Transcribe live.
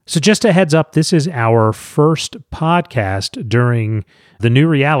So just a heads up, this is our first podcast during the new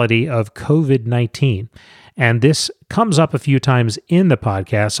reality of COVID-19. And this comes up a few times in the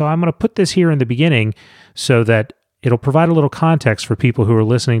podcast, so I'm going to put this here in the beginning so that it'll provide a little context for people who are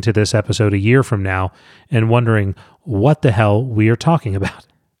listening to this episode a year from now and wondering what the hell we are talking about.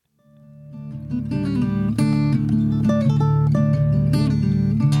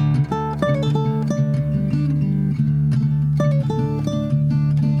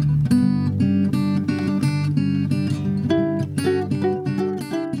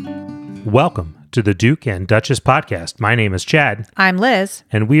 Welcome to the Duke and Duchess podcast. My name is Chad. I'm Liz.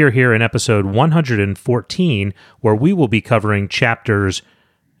 And we are here in episode 114, where we will be covering chapters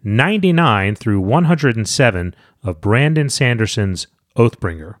 99 through 107 of Brandon Sanderson's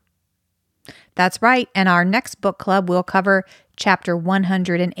Oathbringer. That's right. And our next book club will cover chapter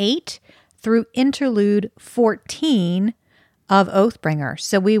 108 through interlude 14 of Oathbringer.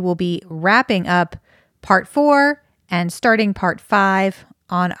 So we will be wrapping up part 4 and starting part 5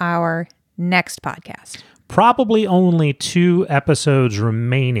 on our next podcast. Probably only 2 episodes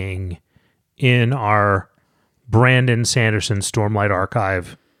remaining in our Brandon Sanderson Stormlight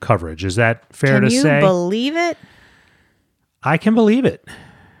Archive coverage. Is that fair to say? Can you believe it? I can believe it.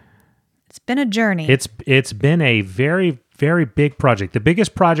 It's been a journey. It's been a very, very big project. The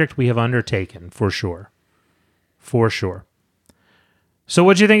biggest project we have undertaken, for sure. For sure. So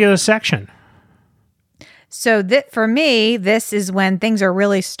what'd you think of this section? So for me, this is when things are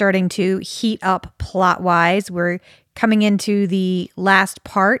really starting to heat up plot-wise. We're coming into the last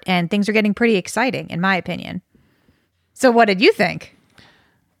part, and things are getting pretty exciting, in my opinion. So what did you think?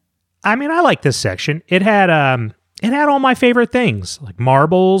 I mean, I like this section. It had all my favorite things, like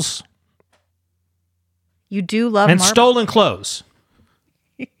marbles. You do love and marbles. Stolen clothes.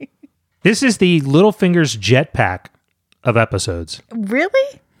 This is the Littlefinger's jetpack of episodes.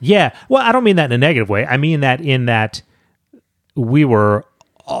 Really? Yeah. Well, I don't mean that in a negative way. I mean that in that we were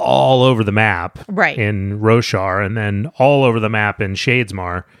all over the map right. in Roshar and then all over the map in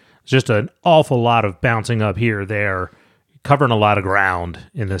Shadesmar. Just an awful lot of bouncing up here, there, covering a lot of ground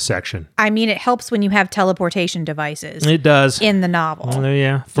in this section. I mean, it helps when you have teleportation devices. It does. In the novel.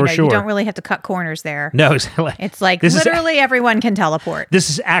 Yeah, for sure. You don't really have to cut corners there. No, exactly. It's like literally everyone can teleport.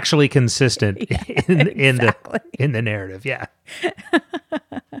 This is actually consistent in the narrative, yeah.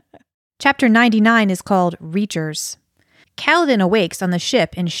 Chapter 99 is called Reachers. Kaladin awakes on the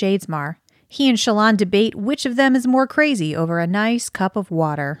ship in Shadesmar. He and Shallan debate which of them is more crazy over a nice cup of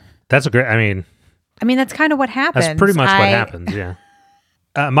water. That's a great, I mean, that's kind of what happens. That's pretty much what happens, yeah.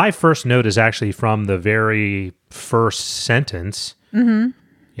 My first note is actually from the very first sentence. Mm-hmm.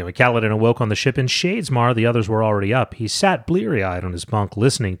 When Kaladin awoke on the ship in Shadesmar, the others were already up. He sat bleary-eyed on his bunk,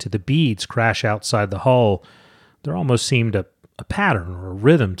 listening to the beads crash outside the hull. There almost seemed a pattern or a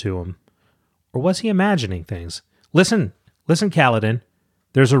rhythm to him. Or was he imagining things? Listen, Kaladin.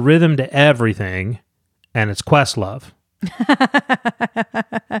 There's a rhythm to everything, and it's Questlove.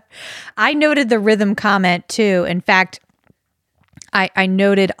 I noted the rhythm comment, too. In fact, I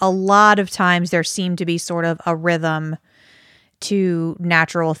noted a lot of times there seemed to be sort of a rhythm to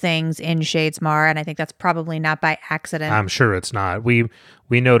natural things in Shadesmar, and I think that's probably not by accident. I'm sure it's not. We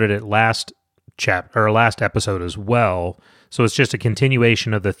noted it last episode as well, so it's just a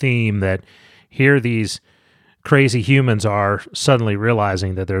continuation of the theme that here these crazy humans are suddenly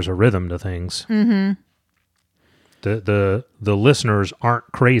realizing that there's a rhythm to things. Mm-hmm. The listeners aren't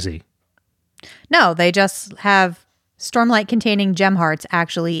crazy. No, they just have Stormlight containing gem hearts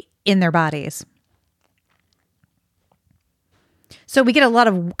actually in their bodies. So we get a lot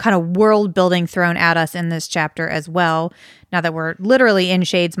of kind of world building thrown at us in this chapter as well. Now that we're literally in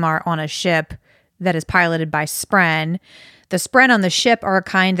Shadesmar on a ship that is piloted by Spren. The Spren on the ship are a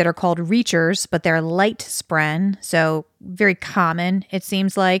kind that are called Reachers, but they're light Spren, so very common, it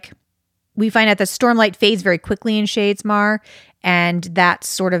seems like. We find out that Stormlight fades very quickly in Shadesmar, and that's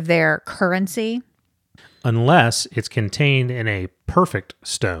sort of their currency. Unless it's contained in a perfect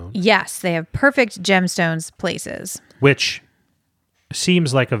stone. Yes, they have perfect gemstones places. Which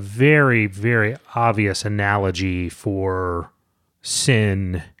seems like a very, very obvious analogy for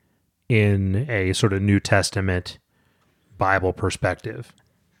sin in a sort of New Testament Bible perspective.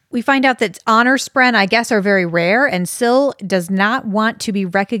 We find out that honor spren, I guess, are very rare, and Syl does not want to be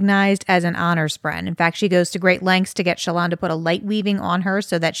recognized as an honor spren. In fact, she goes to great lengths to get Shallan to put a light weaving on her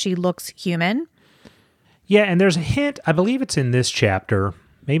so that she looks human. Yeah, and there's a hint, I believe it's in this chapter,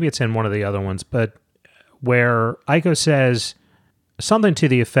 maybe it's in one of the other ones, but where Aiko says something to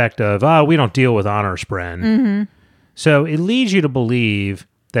the effect of, we don't deal with honor spren. Mm-hmm. So it leads you to believe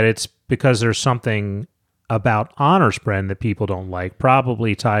that it's because there's something about honor spren that people don't like,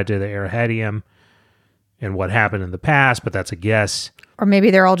 probably tied to the Erhedium and what happened in the past, but that's a guess. Or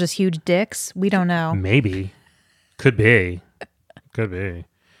maybe they're all just huge dicks. We don't know. Maybe. Could be. Could be.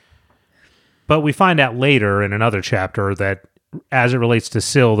 But we find out later in another chapter that as it relates to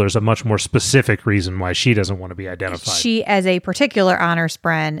Syl, there's a much more specific reason why she doesn't want to be identified. She, as a particular honor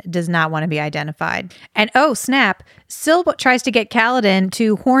spren, does not want to be identified. And oh, snap, Syl tries to get Kaladin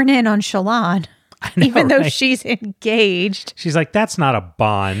to horn in on Shallan, even though she's engaged. She's like, that's not a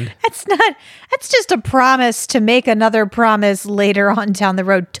bond. That's just a promise to make another promise later on down the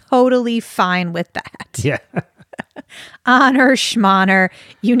road. Totally fine with that. Yeah. Honor, schmonner,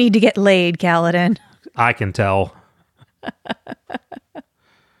 you need to get laid, Kaladin. I can tell.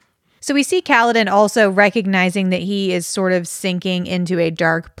 So we see Kaladin also recognizing that he is sort of sinking into a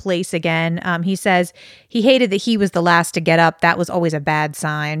dark place again. He says he hated that he was the last to get up. That was always a bad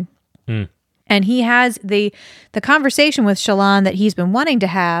sign. And he has the conversation with Shallan that he's been wanting to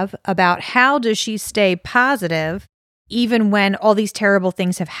have about how does she stay positive even when all these terrible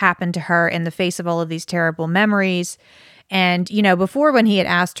things have happened to her in the face of all of these terrible memories. And, you know, before when he had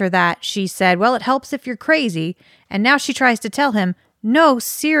asked her that, she said, well, it helps if you're crazy. And now she tries to tell him, no,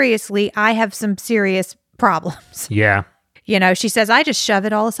 seriously, I have some serious problems. Yeah. You know, she says, I just shove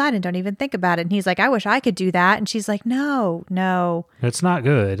it all aside and don't even think about it. And he's like, I wish I could do that. And she's like, no. It's not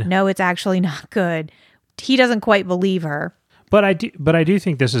good. No, it's actually not good. He doesn't quite believe her. But I do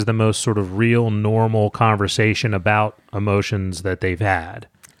think this is the most sort of real, normal conversation about emotions that they've had.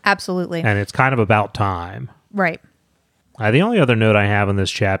 Absolutely. And it's kind of about time. Right. The only other note I have in this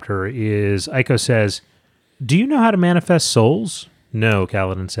chapter is Aiko says, do you know how to manifest souls? No,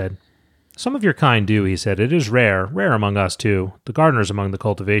 Kaladin said. Some of your kind do, he said. It is rare among us too. The gardeners among the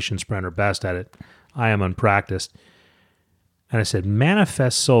cultivation spren are best at it. I am unpracticed. And I said,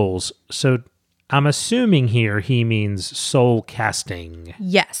 manifest souls. So I'm assuming here he means soul casting.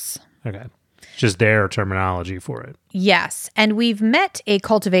 Yes. Okay. Just their terminology for it. Yes. And we've met a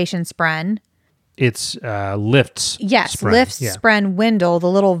cultivation spren. It's Lift's Yes, spren. Lift's spren Wendell, the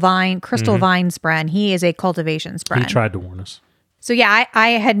little crystal vine spren. He is a cultivation spren. He tried to warn us. So yeah, I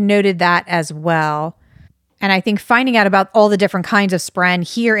had noted that as well. And I think finding out about all the different kinds of spren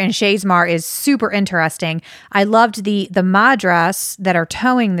here in Shadesmar is super interesting. I loved the madras that are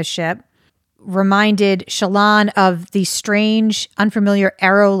towing the ship. Reminded Shallan of the strange, unfamiliar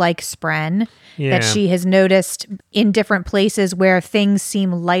arrow-like spren that she has noticed in different places where things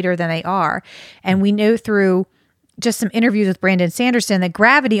seem lighter than they are. And we know through just some interviews with Brandon Sanderson that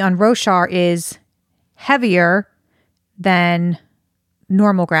gravity on Roshar is heavier than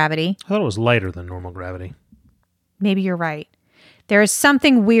normal gravity. I thought it was lighter than normal gravity. Maybe you're right. There is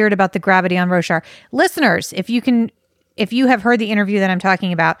something weird about the gravity on Roshar. Listeners, if you have heard the interview that I'm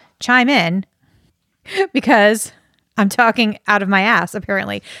talking about, chime in. Because I'm talking out of my ass,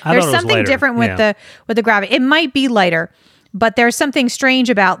 apparently. There's something different with the gravity. It might be lighter, but there's something strange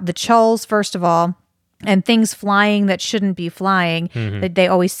about the chulls, first of all, and things flying that shouldn't be flying. That they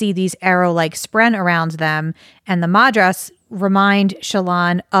always see these arrow-like spren around them, and the madras remind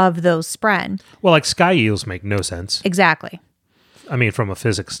Shallan of those spren. Well, like sky eels make no sense. Exactly. I mean, from a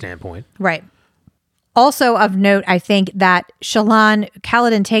physics standpoint. Right. Also of note, I think that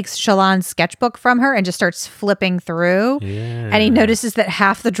Kaladin takes Shallan's sketchbook from her and just starts flipping through. Yeah. And he notices that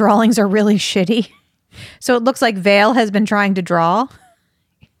half the drawings are really shitty. So it looks like Vale has been trying to draw.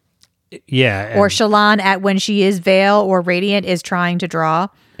 Yeah. Or Shallan at when she is Vale or Radiant is trying to draw.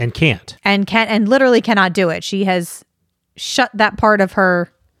 And can't. And literally cannot do it. She has shut that part of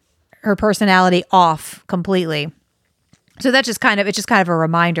her personality off completely. So it's just kind of a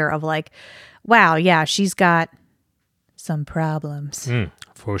reminder of like, wow, yeah, she's got some problems.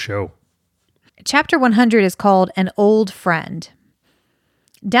 For sure. Chapter 100 is called An Old Friend.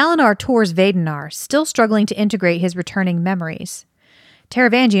 Dalinar tours Vedenar, still struggling to integrate his returning memories.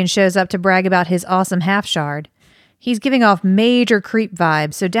 Taravangian shows up to brag about his awesome half-shard. He's giving off major creep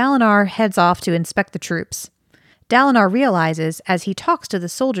vibes, so Dalinar heads off to inspect the troops. Dalinar realizes, as he talks to the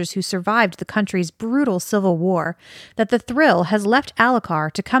soldiers who survived the country's brutal civil war, that the Thrill has left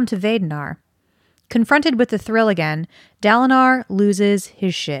Alakar to come to Vedenar. Confronted with the Thrill again, Dalinar loses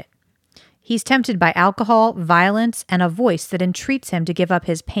his shit. He's tempted by alcohol, violence, and a voice that entreats him to give up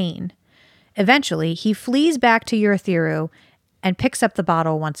his pain. Eventually, he flees back to Urithiru and picks up the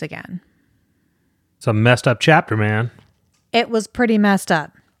bottle once again. It's a messed up chapter, man. It was pretty messed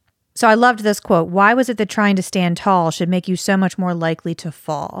up. So I loved this quote. Why was it that trying to stand tall should make you so much more likely to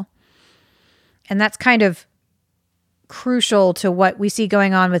fall? And that's kind of crucial to what we see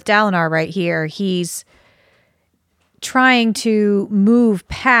going on with Dalinar right here. He's trying to move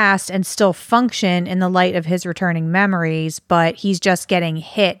past and still function in the light of his returning memories, but he's just getting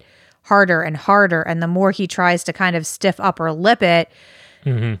hit harder and harder. And the more he tries to kind of stiff upper lip it,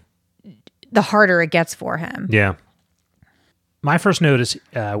 the harder it gets for him. Yeah. My first note is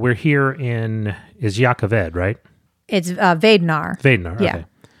we're here is Yakaved, right? It's Vadenar. Vadenar, Yeah. okay.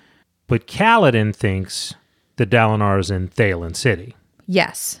 But Kaladin thinks that Dalinar is in Thaylen City.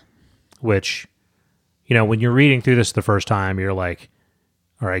 Yes. Which, when you're reading through this the first time, you're like,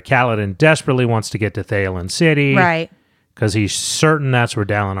 all right, Kaladin desperately wants to get to Thaylen City. Right. Because he's certain that's where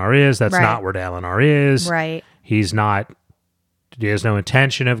Dalinar is. That's not where Dalinar is. Right. He has no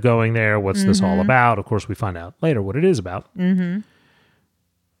intention of going there. What's this all about? Of course, we find out later what it is about.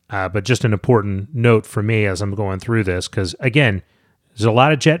 But just an important note for me as I'm going through this, because, again, there's a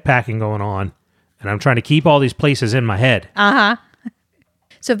lot of jetpacking going on, and I'm trying to keep all these places in my head. Uh-huh.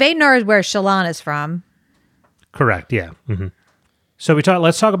 So Vadenar is where Shallan is from. Correct, yeah. So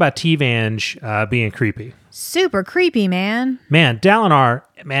let's talk about T-Vange being creepy. Super creepy, man. Man, Dalinar,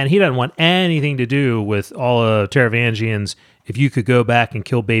 he doesn't want anything to do with all of Taravangians if you could go back and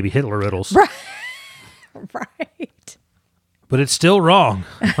kill baby Hitler riddles. Right. But it's still wrong.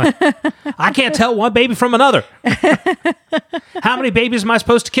 I can't tell one baby from another. How many babies am I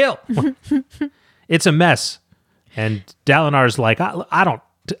supposed to kill? It's a mess. And Dalinar's like, I don't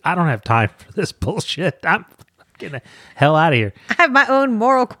have time for this bullshit. I'm getting the hell out of here. I have my own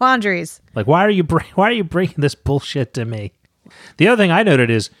moral quandaries. Like, why are you bringing this bullshit to me? The other thing I noted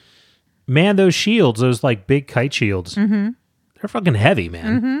is, man, those shields, those like big kite shields, they're fucking heavy,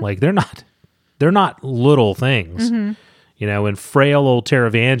 man. Like they're not little things. And frail old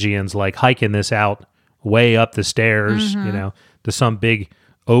Taravangians like hiking this out way up the stairs, to some big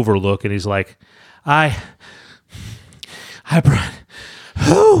overlook, and he's like, I brought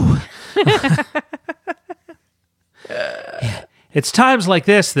who. It's times like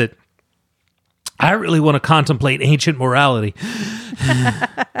this that I really want to contemplate ancient morality.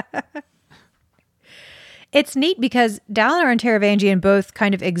 It's neat because Dalinar and Taravangian both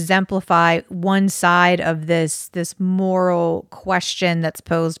kind of exemplify one side of this moral question that's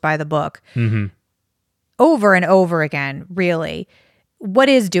posed by the book. Over and over again, really. What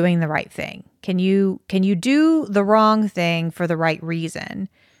is doing the right thing? Can you do the wrong thing for the right reason?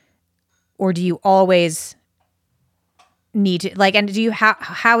 Or do you always need to, like, and do you,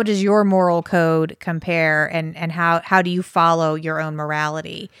 how does your moral code compare, and how do you follow your own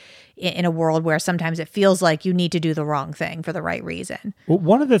morality in a world where sometimes it feels like you need to do the wrong thing for the right reason? Well,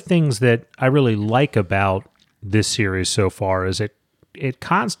 one of the things that I really like about this series so far is it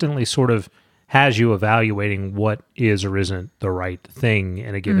constantly sort of has you evaluating what is or isn't the right thing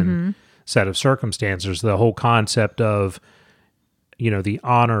in a given set of circumstances. The whole concept of, the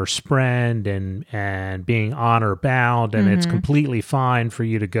honor sprend and being honor bound, and it's completely fine for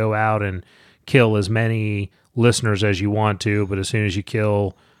you to go out and kill as many listeners as you want to, but as soon as you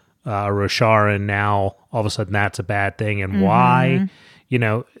kill Rosharan, now all of a sudden that's a bad thing, and why?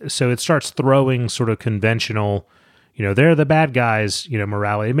 So it starts throwing sort of conventional, they're the bad guys,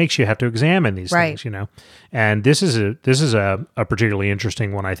 morality. It makes you have to examine these things, And this is a particularly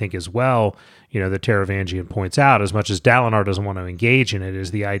interesting one, I think, as well, that Taravangian points out, as much as Dalinar doesn't want to engage in it,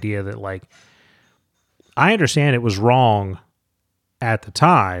 is the idea that, like, I understand it was wrong at the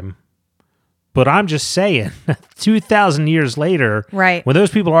time, but I'm just saying, 2,000 years later, right, when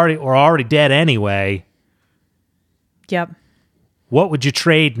those people are already dead anyway, yep, what would you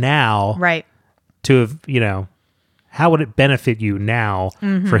trade now, right, to have, how would it benefit you now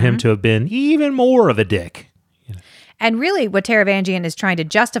for him to have been even more of a dick? And really what Taravangian is trying to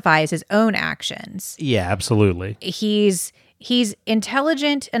justify is his own actions. Yeah, absolutely. He's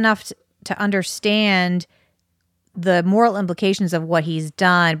intelligent enough to understand the moral implications of what he's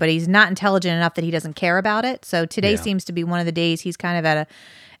done, but he's not intelligent enough that he doesn't care about it. So today seems to be one of the days he's kind of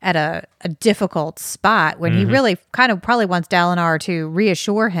at a difficult spot when he really kind of probably wants Dalinar to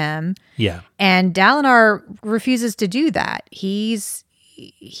reassure him. Yeah. And Dalinar refuses to do that. He's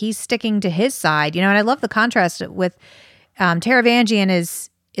sticking to his side, and I love the contrast with Taravangian is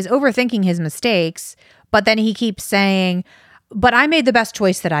overthinking his mistakes, but then he keeps saying, but I made the best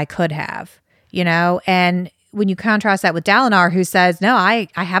choice that I could have, and when you contrast that with Dalinar, who says, no, I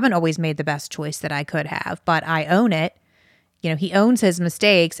haven't always made the best choice that I could have, but I own it. He owns his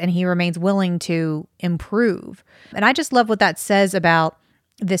mistakes and he remains willing to improve. And I just love what that says about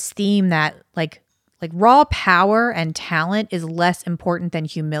this theme that like raw power and talent is less important than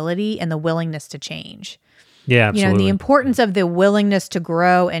humility and the willingness to change. Yeah, absolutely. And the importance of the willingness to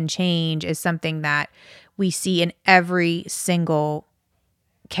grow and change is something that we see in every single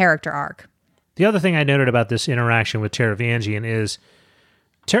character arc. The other thing I noted about this interaction with Taravangian is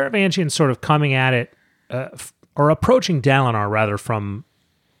Taravangian sort of coming at it, or approaching Dalinar rather from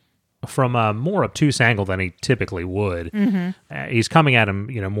a more obtuse angle than he typically would. He's coming at him,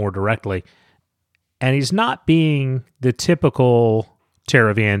 more directly. And he's not being the typical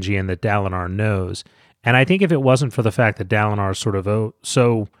Taravangian that Dalinar knows. And I think if it wasn't for the fact that Dalinar is sort of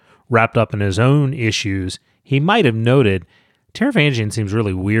so wrapped up in his own issues, he might have noted Taravangian seems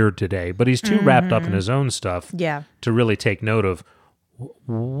really weird today, but he's too wrapped up in his own stuff to really take note of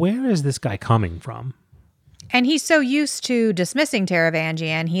where is this guy coming from? And he's so used to dismissing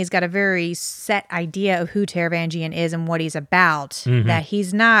Taravangian, he's got a very set idea of who Taravangian is and what he's about, that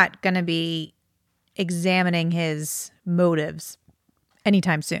he's not going to be examining his motives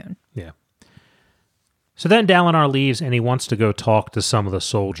anytime soon. Yeah. So then Dalinar leaves and he wants to go talk to some of the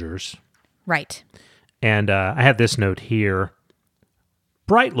soldiers. Right. And I have this note here.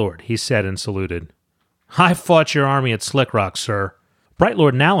 Bright Lord, he said and saluted. I fought your army at Slick Rock, sir. Bright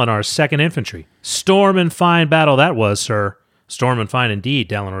Lord Nalinar's 2nd Infantry. Storm and fine battle that was, sir. Storm and fine indeed,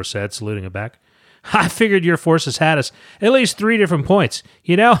 Dalinar said, saluting him back. I figured your forces had us at least 3 different points.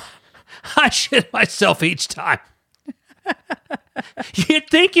 I shit myself each time. You'd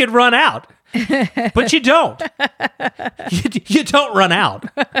think you'd run out, but you don't. You don't run out.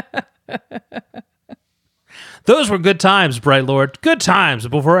 Those were good times, Bright Lord. Good times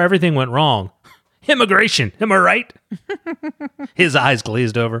before everything went wrong. Immigration, am I right? His eyes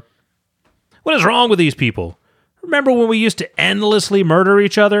glazed over. What is wrong with these people? Remember when we used to endlessly murder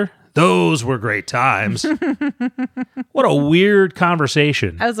each other? Those were great times. What a weird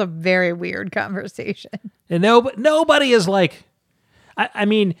conversation. That was a very weird conversation. And nobody is like, I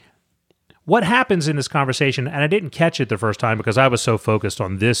mean, what happens in this conversation, and I didn't catch it the first time because I was so focused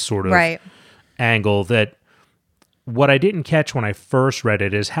on this sort of angle that what I didn't catch when I first read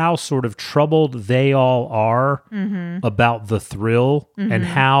it is how sort of troubled they all are about the thrill and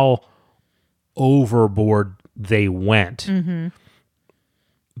how overboard they went.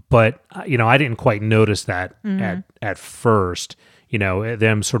 But, I didn't quite notice that at first,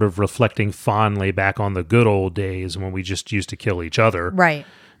 them sort of reflecting fondly back on the good old days when we just used to kill each other. Right.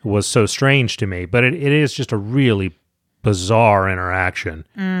 Was so strange to me. But it is just a really bizarre interaction.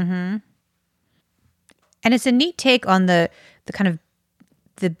 And it's a neat take on the kind of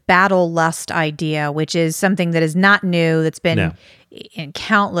the battle lust idea, which is something that is not new, that's been in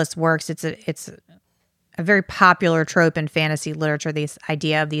countless works. It's a very popular trope in fantasy literature, this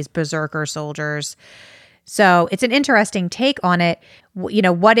idea of these berserker soldiers. So it's an interesting take on it.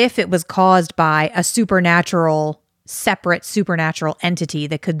 What if it was caused by a separate supernatural entity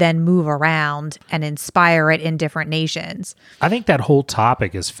that could then move around and inspire it in different nations? I think that whole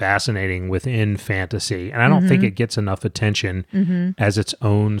topic is fascinating within fantasy, and I don't think it gets enough attention as its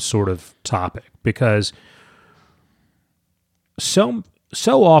own sort of topic, because so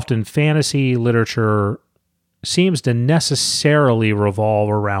often fantasy literature seems to necessarily revolve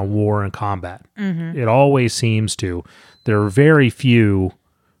around war and combat. It always seems to. There are very few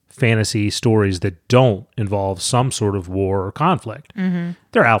fantasy stories that don't involve some sort of war or conflict.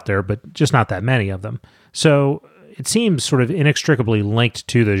 They're out there, but just not that many of them. So it seems sort of inextricably linked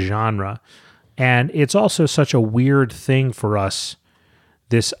to the genre. And it's also such a weird thing for us,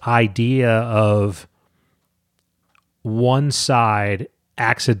 this idea of one side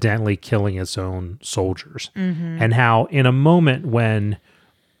accidentally killing its own soldiers, and how in a moment when,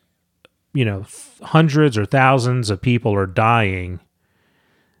 hundreds or thousands of people are dying,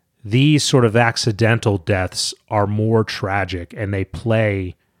 these sort of accidental deaths are more tragic, and they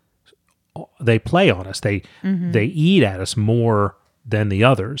play on us. They eat at us more than the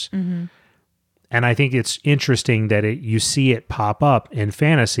others. And I think it's interesting that you see it pop up in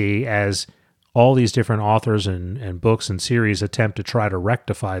fantasy as all these different authors and books and series attempt to try to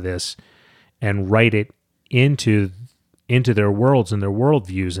rectify this and write it into their worlds and their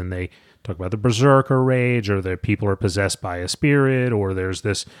worldviews. And they talk about the berserker rage, or that people are possessed by a spirit, or there's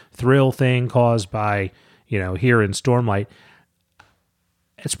this thrill thing caused by, here in Stormlight.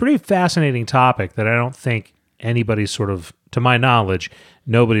 It's a pretty fascinating topic that I don't think anybody sort of, to my knowledge,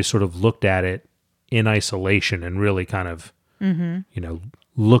 nobody sort of looked at it in isolation and really kind of,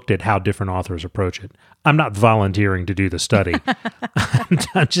 looked at how different authors approach it. I'm not volunteering to do the study.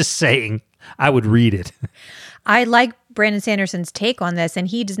 I'm just saying I would read it. I like Brandon Sanderson's take on this, and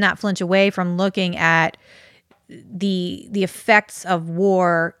he does not flinch away from looking at the effects of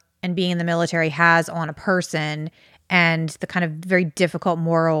war and being in the military has on a person, and the kind of very difficult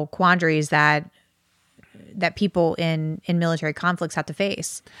moral quandaries that people in military conflicts have to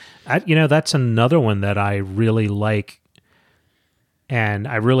face. That's another one that I really like. And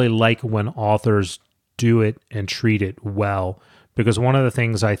I really like when authors do it and treat it well, because one of the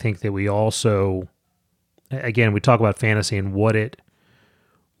things I think that we also, again, we talk about fantasy and what it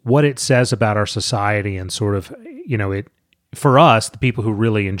says about our society, and sort of, it, for us, the people who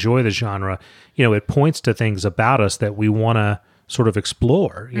really enjoy the genre, it points to things about us that we want to sort of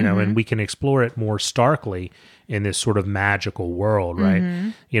explore, and we can explore it more starkly in this sort of magical world,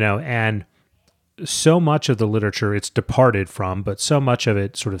 right? And so much of the literature it's departed from, but so much of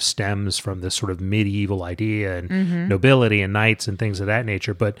it sort of stems from this sort of medieval idea and nobility and knights and things of that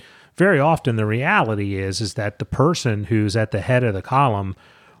nature. But very often the reality is that the person who's at the head of the column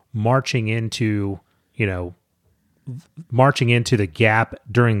marching into the gap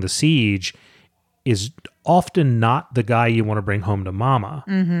during the siege is often not the guy you want to bring home to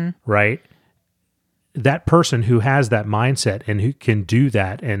mama, right? That person who has that mindset and who can do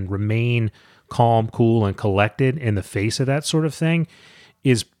that and remain calm, cool, and collected in the face of that sort of thing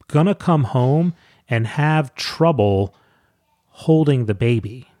is going to come home and have trouble holding the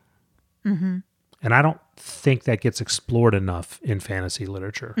baby. And I don't think that gets explored enough in fantasy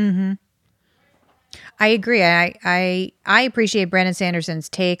literature. I agree. I appreciate Brandon Sanderson's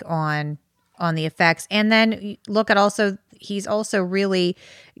take on the effects. And then look at also, he's also really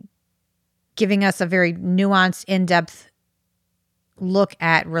giving us a very nuanced, in-depth look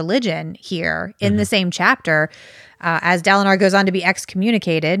at religion here in the same chapter, as Dalinar goes on to be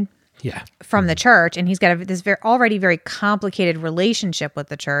excommunicated from the church. And he's got this already very complicated relationship with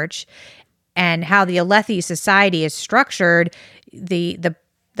the church, and how the Alethi society is structured. The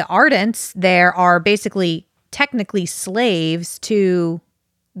Ardents there are basically technically slaves to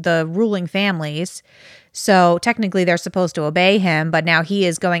the ruling families. So technically they're supposed to obey him, but now he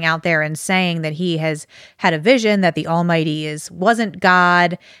is going out there and saying that he has had a vision that the Almighty wasn't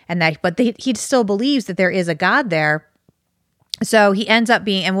God, and he still believes that there is a God there. So he ends up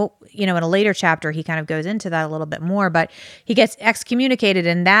being, and in a later chapter, he kind of goes into that a little bit more, but he gets excommunicated,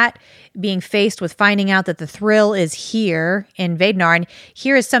 and that being faced with finding out that the thrill is here in Vadenar. And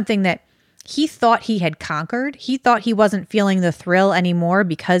here is something that he thought he had conquered. He thought he wasn't feeling the thrill anymore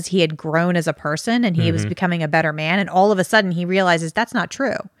because he had grown as a person and he was becoming a better man. And all of a sudden he realizes that's not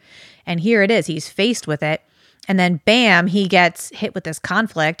true. And here it is. He's faced with it. And then bam, he gets hit with this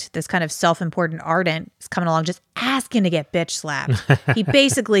conflict. This kind of self-important Ardent is coming along just asking to get bitch slapped. He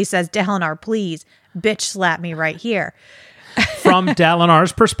basically says, Dalinar, please bitch slap me right here. From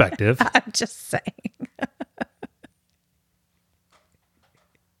Dalinar's perspective. I'm just saying.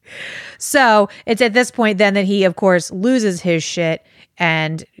 So it's at this point then that he, of course, loses his shit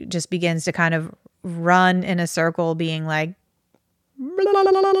and just begins to kind of run in a circle, being like,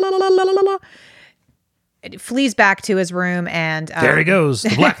 it flees back to his room, and there he goes,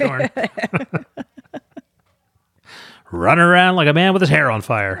 the Blackthorn. Running around like a man with his hair on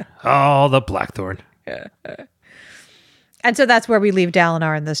fire. Oh, the Blackthorn. And so that's where we leave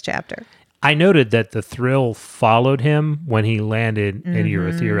Dalinar in this chapter. I noted that the thrill followed him when he landed in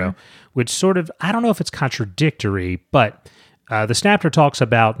Uruthero, which sort of, I don't know if it's contradictory, but the chapter talks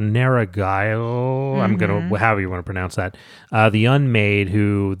about Neragail, however you want to pronounce that, the unmade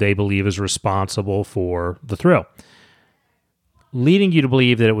who they believe is responsible for the thrill, leading you to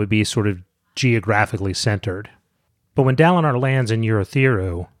believe that it would be sort of geographically centered. But when Dalinar lands in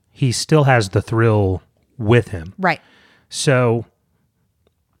Uruthero, he still has the thrill with him. Right. So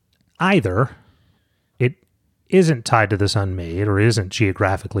either it isn't tied to this unmade or isn't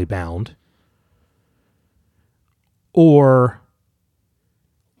geographically bound, or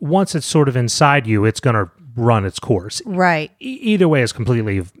once it's sort of inside you, it's going to run its course. Right. Either way is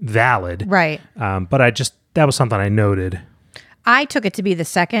completely valid. Right. But that was something I noted. I took it to be the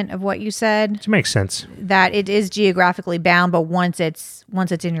second of what you said. Which makes sense. That it is geographically bound, but once it's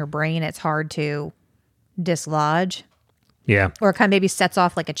in your brain, it's hard to dislodge. Yeah. Or it kind of maybe sets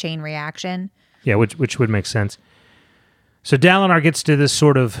off like a chain reaction. Yeah, which would make sense. So Dalinar gets to this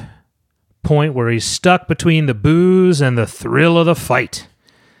sort of point where he's stuck between the booze and the thrill of the fight.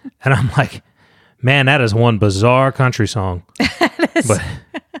 And I'm like, man, that is one bizarre country song.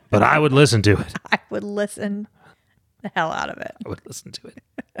 But I would listen to it. I would listen the hell out of it. I would listen to it.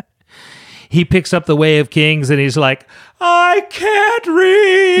 He picks up the Way of Kings and he's like, I can't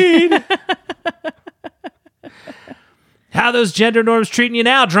read. How those gender norms treating you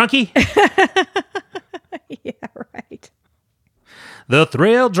now, drunkie? Yeah, right. The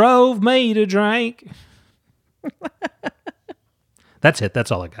thrill drove me to drink. That's it. That's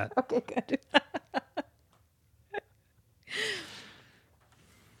all I got. Okay, good.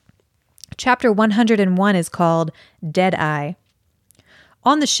 Chapter 101 is called Dead Eye.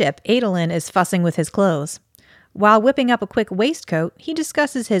 On the ship, Adolin is fussing with his clothes. While whipping up a quick waistcoat, he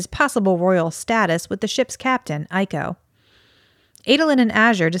discusses his possible royal status with the ship's captain, Aiko. Adolin and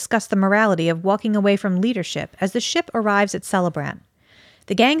Azure discuss the morality of walking away from leadership as the ship arrives at Celebrant.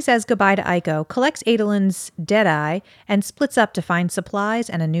 The gang says goodbye to Aiko, collects Adolin's Deadeye, and splits up to find supplies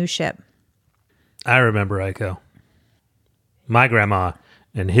and a new ship. I remember Aiko. My grandma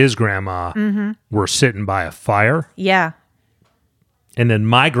and his grandma were sitting by a fire. Yeah. And then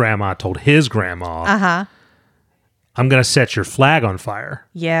my grandma told his grandma, I'm going to set your flag on fire.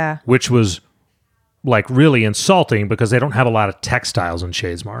 Yeah. Which was like really insulting because they don't have a lot of textiles in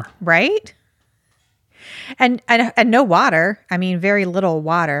Shadesmar. Right? And no water. I mean, very little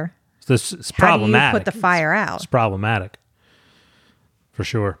water. This is problematic. How do you put the fire out? It's problematic. For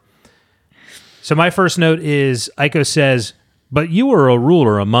sure. So my first note is, Aiko says, but you were a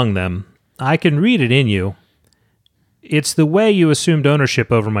ruler among them. I can read it in you. It's the way you assumed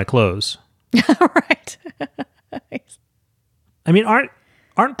ownership over my clothes. Right. I mean,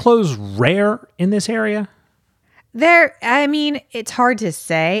 aren't clothes rare in this area? It's hard to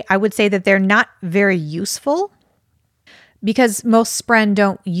say. I would say that they're not very useful because most Spren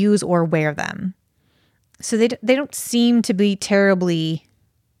don't use or wear them. So they don't seem to be terribly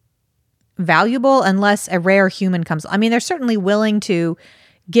valuable unless a rare human comes. I mean, they're certainly willing to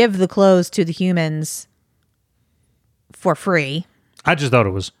give the clothes to the humans for free. I just thought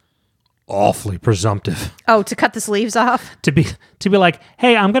it was awfully presumptive. Oh, to cut the sleeves off? To be like,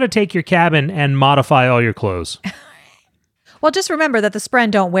 hey, I'm going to take your cabin and modify all your clothes. Well, just remember that the Spren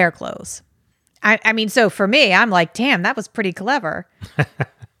don't wear clothes. I mean, so for me, I'm like, damn, that was pretty clever.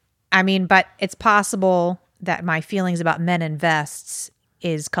 I mean, but it's possible that my feelings about men in vests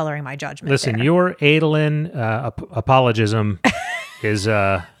is coloring my judgment. Listen, there. your Adolin apologism is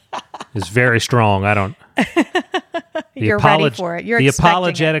very strong. I don't. You're ready for it. You're the expecting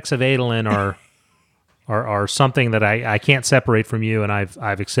apologetics of Adolin are something that I can't separate from you, and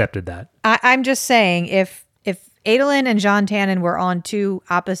I've accepted that. I'm just saying, if Adolin and Jean Tannen were on two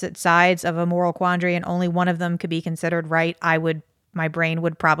opposite sides of a moral quandary, and only one of them could be considered right, my brain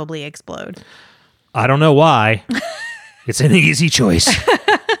would probably explode. I don't know why. It's an easy choice.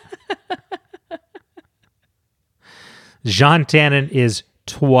 Jean Tannen is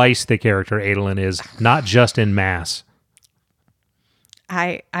twice the character Adolin is, not just in mass.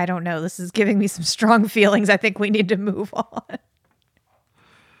 I don't know. This is giving me some strong feelings. I think we need to move on.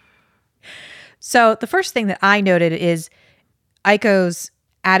 So the first thing that I noted is Aiko's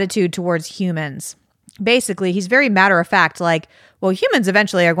attitude towards humans. Basically, he's very matter of fact, like, well, humans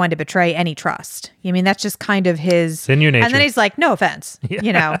eventually are going to betray any trust. I mean, that's just kind of his... It's in your nature. And then he's like, no offense,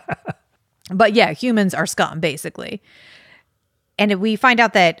 But yeah, humans are scum, basically. And we find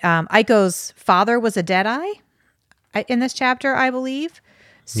out that Aiko's father was a Deadeye in this chapter, I believe.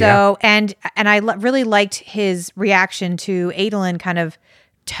 So, yeah. And I really liked his reaction to Adolin kind of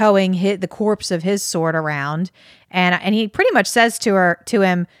towing the corpse of his sword around. And he pretty much says to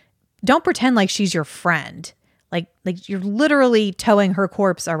him, don't pretend like she's your friend. Like you're literally towing her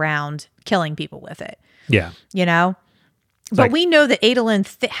corpse around, killing people with it. Yeah. But we know that Adolin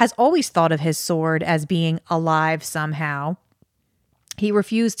has always thought of his sword as being alive somehow. He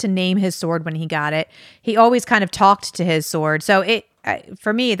refused to name his sword when he got it. He always kind of talked to his sword. So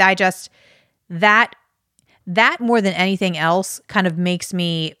for me, that more than anything else kind of makes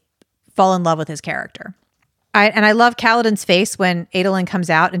me fall in love with his character. I love Kaladin's face when Adolin comes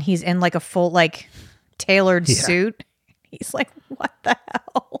out and he's in like a full tailored suit. He's like, what the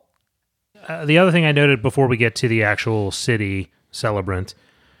hell? The other thing I noted before we get to the actual city celebrant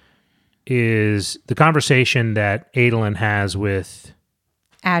is the conversation that Adolin has with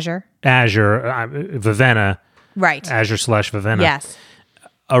Azure, Vivenna. Right. Azure/Vivenna. Yes.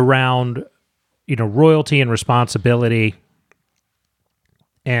 Around, royalty and responsibility.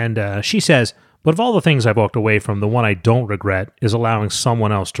 And she says, but of all the things I've walked away from, the one I don't regret is allowing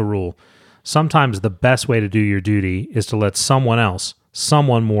someone else to rule. Sometimes the best way to do your duty is to let someone else,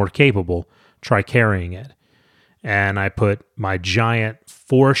 someone more capable, try carrying it. And I put my giant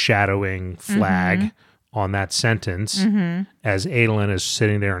foreshadowing flag on that sentence as Adolin is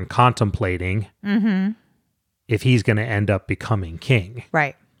sitting there and contemplating if he's going to end up becoming king.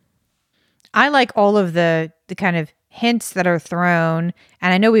 Right. I like all of the kind of hints that are thrown.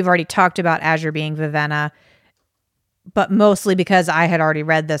 And I know we've already talked about Azure being Vivenna, but mostly because I had already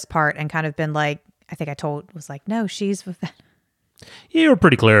read this part and kind of been like, I think was like, no, she's Vivenna. You were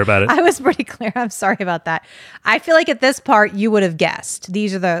pretty clear about it. I was pretty clear. I'm sorry about that. I feel like at this part you would have guessed.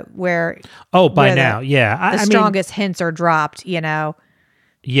 These are by now, yeah. The strongest hints are dropped,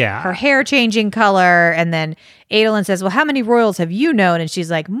 Yeah. her hair changing color. And then Adolin says, well, how many royals have you known? And she's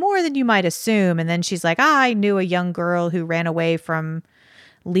like, more than you might assume. And then she's like, I knew a young girl who ran away from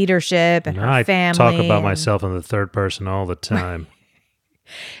leadership and her family. I talk about myself in the third person all the time.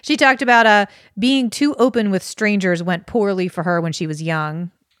 She talked about being too open with strangers went poorly for her when she was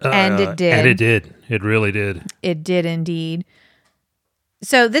young. And it did. And it did. It really did. It did indeed.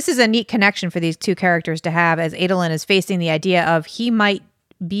 So this is a neat connection for these two characters to have as Adolin is facing the idea of he might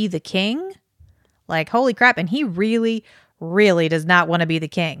be the king. Like, holy crap. And he really, really does not want to be the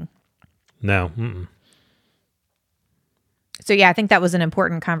king. No. Mm-mm. So yeah, I think that was an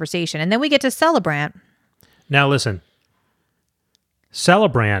important conversation. And then we get to Celebrant. Now listen.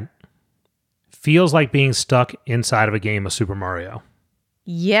 Celebrant feels like being stuck inside of a game of Super Mario.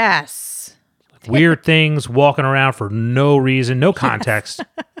 Yes. Weird things, walking around for no reason, no context.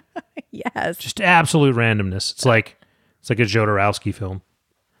 Yes. Just absolute randomness. It's like a Jodorowsky film.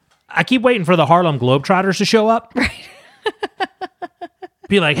 I keep waiting for the Harlem Globetrotters to show up. Right.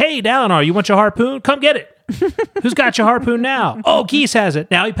 Be like, hey, Dalinar, you want your harpoon? Come get it. Who's got your harpoon now? Oh, Geese has it.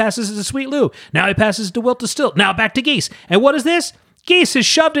 Now he passes it to Sweet Lou. Now he passes it to Wilt to Stilt. Now back to Geese. And what is this? Geese has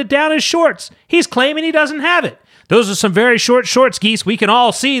shoved it down his shorts. He's claiming he doesn't have it. Those are some very short shorts, Geese. We can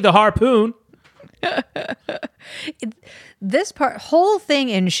all see the harpoon. This whole thing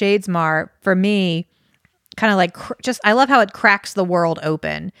in Shadesmar, for me, kind of like I love how it cracks the world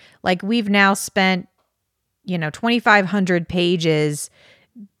open. Like we've now spent, 2,500 pages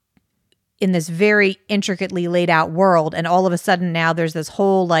in this very intricately laid out world. And all of a sudden now there's this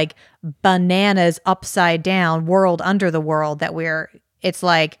whole like bananas upside down world under the world that it's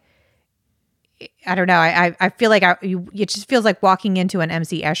like, I don't know. I feel like it just feels like walking into an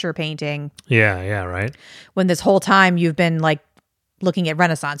MC Escher painting. Yeah, right. When this whole time you've been like looking at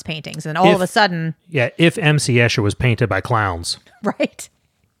Renaissance paintings, and all of a sudden, if MC Escher was painted by clowns, right?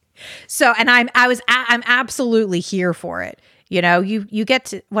 So, and I'm absolutely here for it. You get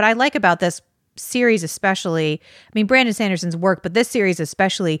to what I like about this series, especially. I mean, Brandon Sanderson's work, but this series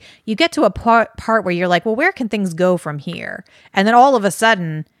especially, you get to a part where you're like, well, where can things go from here? And then all of a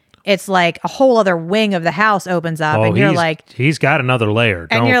sudden, it's like a whole other wing of the house opens up, and you're like, he's got another layer.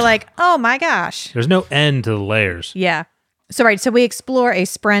 And you're like, oh my gosh. There's no end to the layers. Yeah. So we explore a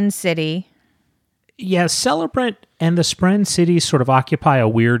Spren city. Yeah, Celebrant and the Spren cities sort of occupy a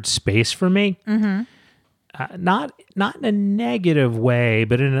weird space for me. Mm-hmm. Not in a negative way,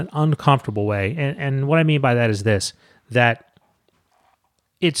 but in an uncomfortable way. And what I mean by that is this, that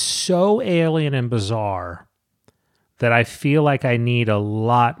it's so alien and bizarre that I feel like I need a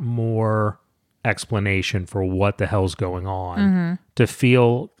lot more explanation for what the hell's going on to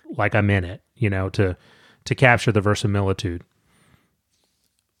feel like I'm in it, to capture the verisimilitude.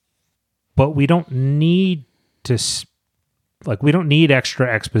 But we don't need we don't need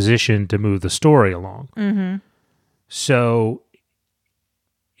extra exposition to move the story along. Mm-hmm. So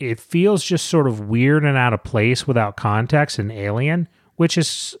it feels just sort of weird and out of place without context and alien, which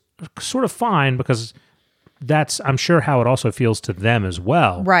is sort of fine because that's, I'm sure, how it also feels to them as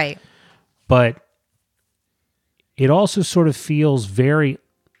well. Right. But it also sort of feels very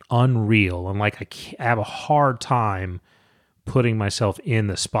unreal, and like I have a hard time putting myself in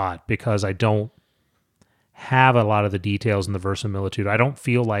the spot because I don't have a lot of the details and the verisimilitude. I don't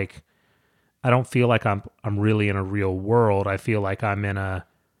feel like I'm really in a real world. I feel like I'm in a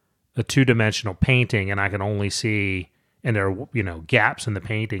two-dimensional painting, and I can only see, and there are gaps in the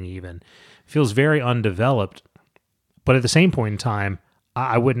painting even. It feels very undeveloped. But at the same point in time,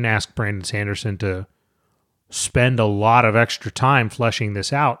 I wouldn't ask Brandon Sanderson to spend a lot of extra time fleshing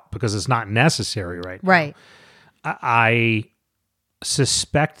this out because it's not necessary right now. Right. I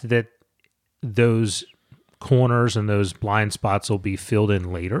suspect that those corners and those blind spots will be filled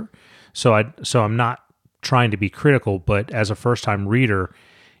in later. So I'm not trying to be critical, but as a first-time reader,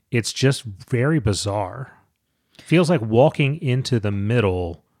 it's just very bizarre. It feels like walking into the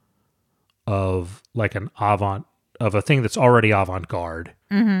middle of like of a thing that's already avant-garde.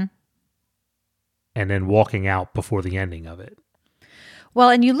 Mm-hmm. And then walking out before the ending of it. Well,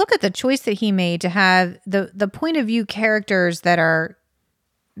 and you look at the choice that he made to have the point of view characters that are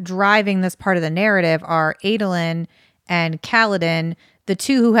driving this part of the narrative are Adolin and Kaladin, the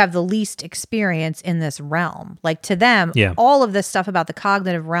two who have the least experience in this realm. Like to them, all of this stuff about the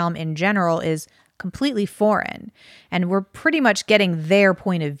cognitive realm in general is completely foreign. And we're pretty much getting their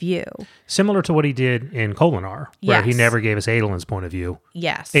point of view. Similar to what he did in Kholinar, where he never gave us Adolin's point of view.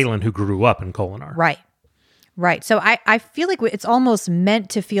 Yes. Adolin, who grew up in Kholinar. Right. So I feel like it's almost meant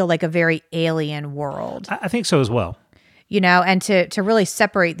to feel like a very alien world. I think so as well. And to really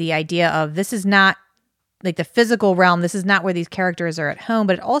separate the idea of this is not like the physical realm. This is not where these characters are at home,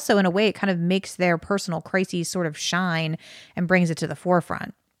 but it also, in a way, it kind of makes their personal crises sort of shine and brings it to the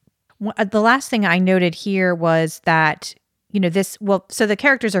forefront. The last thing I noted here was that, so the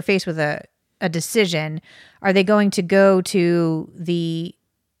characters are faced with a decision. Are they going to go to the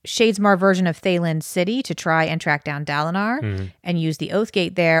Shadesmar version of Thaylen City to try and track down Dalinar and use the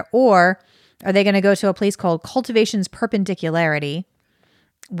Oathgate there? Or are they going to go to a place called Cultivation's Perpendicularity,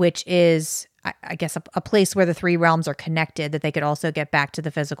 which is, I guess, a place where the three realms are connected, that they could also get back to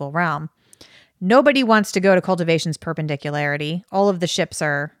the physical realm? Nobody wants to go to Cultivation's Perpendicularity. All of the ships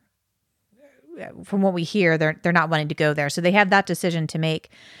are, from what we hear, they're not wanting to go there. So they have that decision to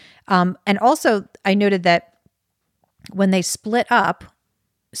make. And also, I noted that when they split up,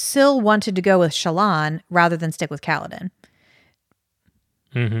 Syl wanted to go with Shallan rather than stick with Kaladin.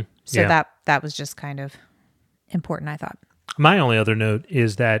 Mm-hmm. So that was just kind of important, I thought. My only other note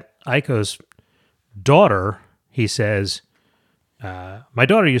is that Aiko's daughter, he says, my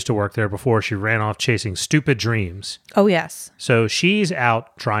daughter used to work there before she ran off chasing stupid dreams. Oh, yes. So she's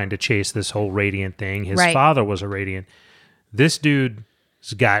out trying to chase this whole Radiant thing. His father was a Radiant. This dude's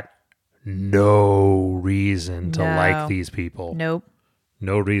got no reason to like these people. Nope.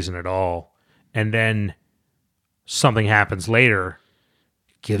 No reason at all. And then something happens later,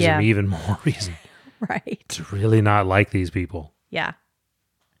 gives him even more reason. Right. To really not like these people. Yeah.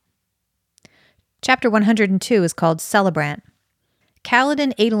 Chapter 102 is called Celebrant.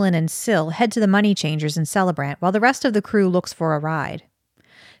 Kaladin, Adolin, and Syl head to the money changers in Celebrant while the rest of the crew looks for a ride.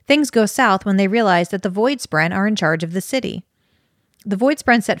 Things go south when they realize that the Voidspren are in charge of the city. The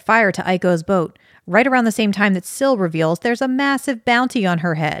Voidspren set fire to Aiko's boat, right around the same time that Syl reveals there's a massive bounty on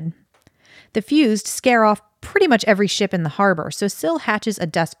her head. The Fused scare off pretty much every ship in the harbor, so Syl hatches a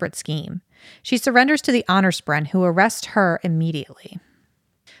desperate scheme. She surrenders to the Honor Spren, who arrest her immediately.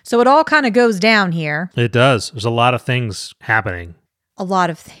 So it all kind of goes down here. It does. There's a lot of things happening. A lot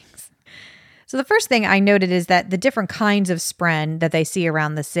of things. So the first thing I noted is that the different kinds of Spren that they see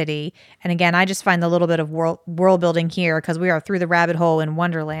around the city, and again, I just find the little bit of world building here because we are through the rabbit hole in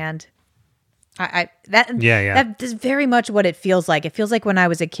Wonderland. That is very much what it feels like. It feels like when I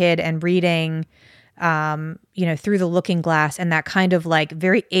was a kid and reading, Through the Looking Glass, and that kind of like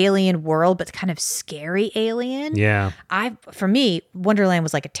very alien world, but kind of scary alien. Yeah. For me, Wonderland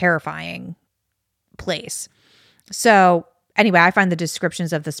was like a terrifying place. So anyway, I find the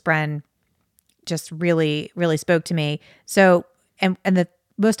descriptions of the Spren just really, really spoke to me. So, and the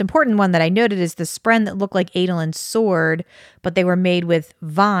most important one that I noted is the Spren that looked like Adolin's sword, but they were made with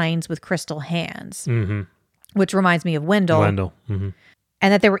vines with crystal hands, which reminds me of Wendell. Mm-hmm.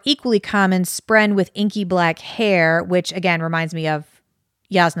 And that there were equally common Spren with inky black hair, which again reminds me of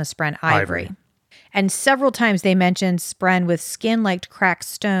Yasna Spren Ivory. And several times they mentioned Spren with skin like cracked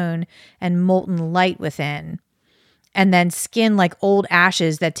stone and molten light within. And then skin like old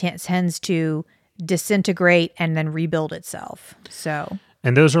ashes that tends to disintegrate and then rebuild itself. So,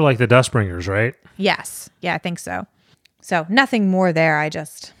 and those are like the Dustbringers, right? Yes. Yeah, I think so. So nothing more there. I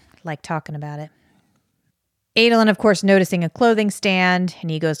just like talking about it. Adolin, of course, noticing a clothing stand,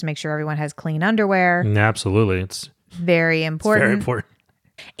 and he goes to make sure everyone has clean underwear. Absolutely. It's very important. very important.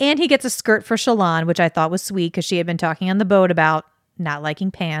 And he gets a skirt for Shallan, which I thought was sweet because she had been talking on the boat about not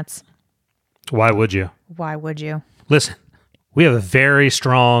liking pants. Why would you? Why would you? Listen, we have a very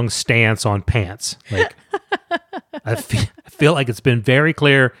strong stance on pants. Like, I feel like it's been very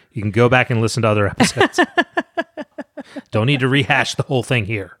clear. You can go back and listen to other episodes. Don't need to rehash the whole thing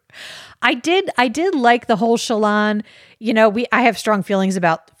here. I did like the whole Shallan. I have strong feelings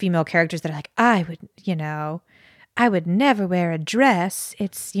about female characters that are like, I would never wear a dress.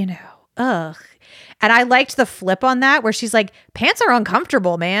 It's, ugh. And I liked the flip on that where she's like, pants are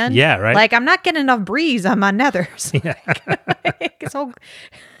uncomfortable, man. Yeah, right. Like, I'm not getting enough breeze on my nethers. Yeah.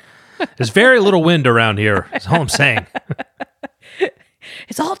 There's very little wind around here. That's all I'm saying.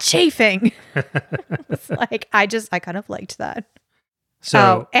 It's all chafing. It's like, I kind of liked that.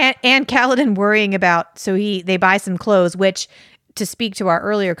 So, and Kaladin worrying about, they buy some clothes, which, to speak to our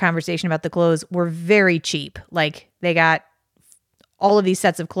earlier conversation about the clothes, were very cheap. Like, they got all of these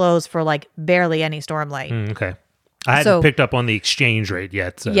sets of clothes for like barely any Stormlight. Okay. I hadn't picked up on the exchange rate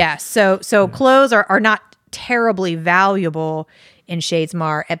yet. So. Yes. So clothes are not terribly valuable in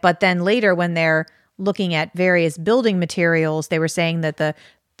Shadesmar. But then later when they're looking at various building materials, they were saying that the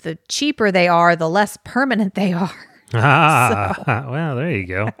cheaper they are, the less permanent they are. Well, there you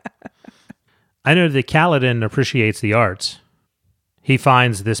go. I know that Kaladin appreciates the arts. He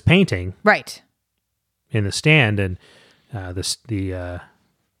finds this painting right in the stand, and the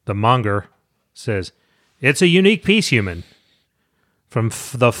monger says, "It's a unique piece, human. from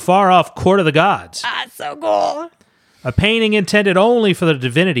the far-off court of the gods. Ah, so cool. A painting intended only for the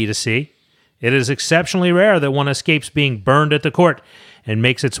divinity to see. It is exceptionally rare that one escapes being burned at the court and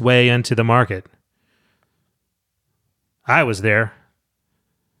makes its way into the market. I was there.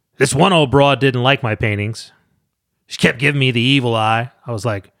 This one old broad didn't like my paintings. She kept giving me the evil eye. I was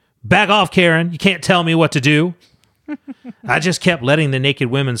like, back off, Karen. You can't tell me what to do. I just kept letting the naked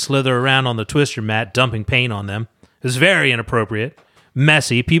women slither around on the twister mat, dumping paint on them. It was very inappropriate,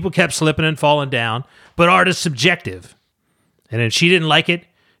 messy. People kept slipping and falling down, but art is subjective. And if she didn't like it,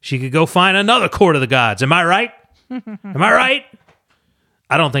 she could go find another court of the gods. Am I right? Am I right?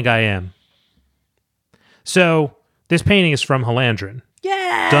 I don't think I am. So this painting is from Halandrin.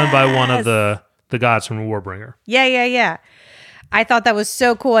 Yes! Done by one of the gods from Warbringer. Yeah. I thought that was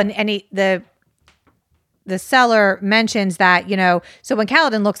so cool. And the seller mentions that, so when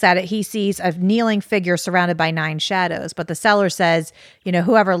Kaladin looks at it, he sees a kneeling figure surrounded by 9 shadows. But the seller says,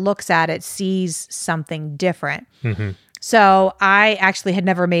 whoever looks at it sees something different. Mm-hmm. So I actually had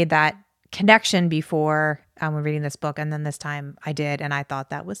never made that connection before when reading this book. And then this time I did. And I thought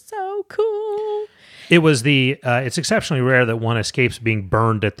that was so cool. It was it's exceptionally rare that one escapes being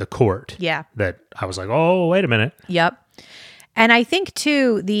burned at the court. Yeah. That I was like, oh, wait a minute. Yep. And I think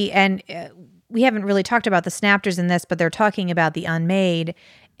too, we haven't really talked about the Snapters in this, but they're talking about the Unmade.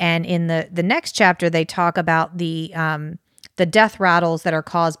 And in the next chapter, they talk about the death rattles that are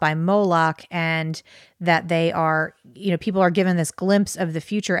caused by Moloch, and that they are, people are given this glimpse of the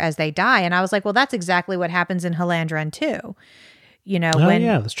future as they die. And I was like, well, that's exactly what happens in Halandran too. When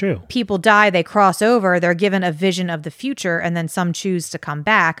that's true. People die, they cross over, they're given a vision of the future, and then some choose to come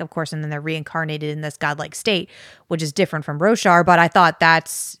back, of course, and then they're reincarnated in this godlike state, which is different from Roshar. But I thought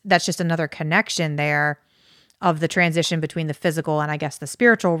that's just another connection there of the transition between the physical and I guess the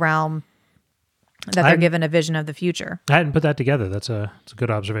spiritual realm, that they're given a vision of the future. I hadn't put that together. That's a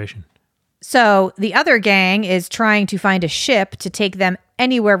good observation. So the other gang is trying to find a ship to take them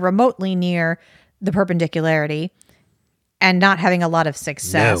anywhere remotely near the perpendicularity, and not having a lot of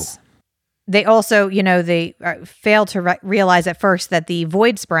success. No. They also, they fail to realize at first that the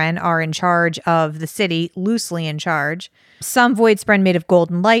Voidspren are in charge of the city, loosely in charge. Some Voidspren made of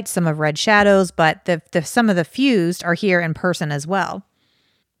golden light, some of red shadows, but some of the fused are here in person as well.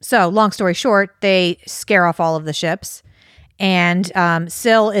 So, long story short, they scare off all of the ships, and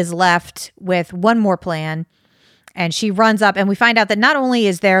Syl is left with one more plan. And she runs up, and we find out that not only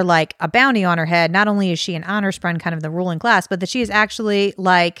is there like a bounty on her head, not only is she an honor spren, kind of the ruling class, but that she is actually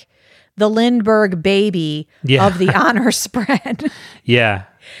like the Lindbergh baby of the honor spren. Yeah.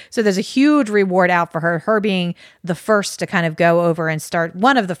 So there's a huge reward out for her being the first to kind of go over and start,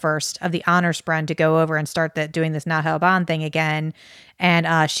 one of the first of the honor spren to go over and start doing this Nahelban thing again.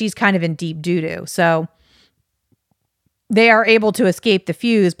 And she's kind of in deep doo-doo. So they are able to escape the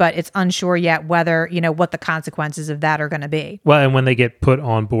fuse, but it's unsure yet whether, what the consequences of that are going to be. Well, and when they get put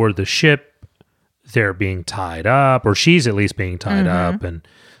on board the ship, they're being tied up, or she's at least being tied up. And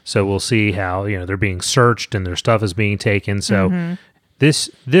so we'll see how, they're being searched and their stuff is being taken. So this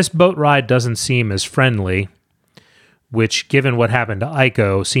boat ride doesn't seem as friendly, which, given what happened to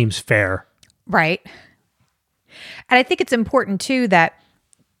Aiko, seems fair. Right. And I think it's important, too, that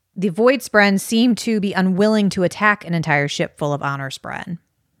the Voidspren seem to be unwilling to attack an entire ship full of honor spren.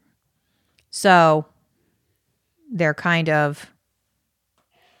 So they're kind of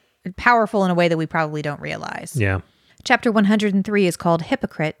powerful in a way that we probably don't realize. Yeah. Chapter 103 is called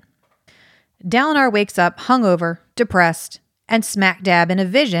Hypocrite. Dalinar wakes up hungover, depressed, and smack dab in a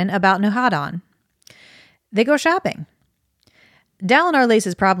vision about Nuhadon. They go shopping. Dalinar lays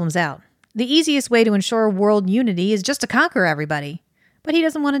his problems out. The easiest way to ensure world unity is just to conquer everybody. But he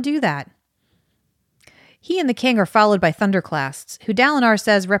doesn't want to do that. He and the king are followed by Thunderclasts, who Dalinar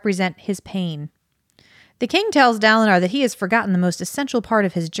says represent his pain. The king tells Dalinar that he has forgotten the most essential part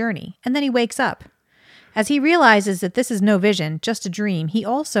of his journey, and then he wakes up. As he realizes that this is no vision, just a dream, he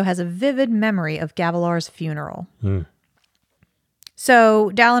also has a vivid memory of Gavilar's funeral.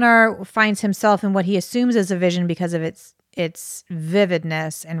 So Dalinar finds himself in what he assumes is a vision because of its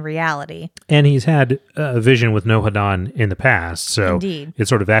vividness and reality. And he's had a vision with Nohadon in the past, so Indeed. It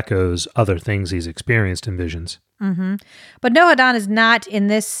sort of echoes other things he's experienced in visions. But Nohadon is not in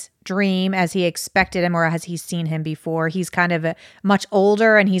this dream as he expected him or as he's seen him before. He's kind of much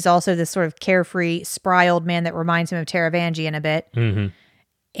older, and he's also this sort of carefree, spry old man that reminds him of Taravangian a bit.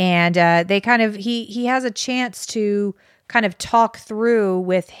 And they kind of, he has a chance to kind of talk through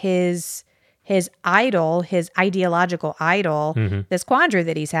with his idol, his ideological idol, this quandary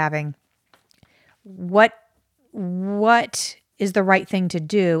that he's having. What is the right thing to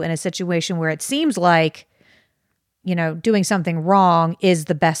do in a situation where it seems like doing something wrong is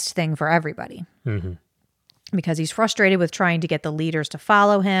the best thing for everybody. Mm-hmm. Because he's frustrated with trying to get the leaders to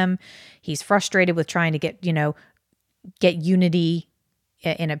follow him. He's frustrated with trying to get unity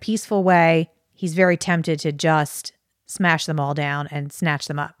in a peaceful way. He's very tempted to just smash them all down and snatch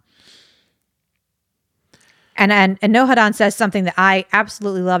them up. And Nohadan says something that I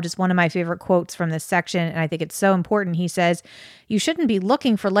absolutely loved. It's one of my favorite quotes from this section, and I think it's so important. He says, "You shouldn't be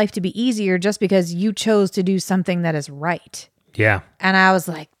looking for life to be easier just because you chose to do something that is right." Yeah. And I was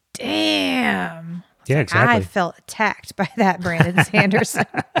like, damn. Yeah, exactly. I felt attacked by that, Brandon Sanderson.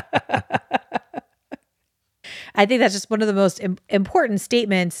 I think that's just one of the most important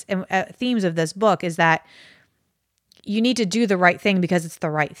statements and themes of this book is that you need to do the right thing because it's the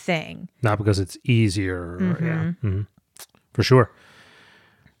right thing. Not because it's easier. For sure.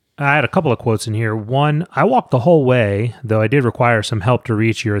 I had a couple of quotes in here. One, "I walked the whole way, though I did require some help to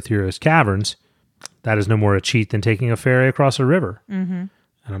reach Urithiru's caverns. That is no more a cheat than taking a ferry across a river." And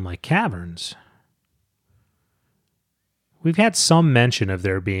I'm like, caverns? We've had some mention of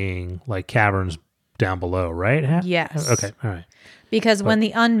there being like caverns down below, right? Yes. Okay, all right. Because when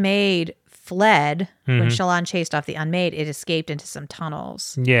the Unmade fled, when Shallan chased off the Unmade, it escaped into some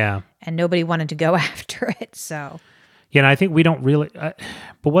tunnels. Yeah. And nobody wanted to go after it, so... Yeah, and I think we don't really... but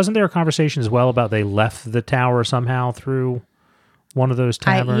wasn't there a conversation as well about they left the tower somehow through one of those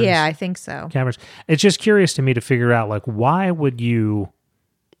taverns? I think so. Caverns. It's just curious to me to figure out, like, why would you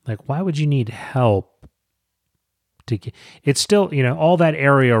need help? It's still, all that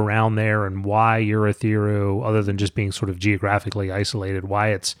area around there and why Urithiru, other than just being sort of geographically isolated, why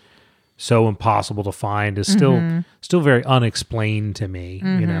it's so impossible to find is still very unexplained to me.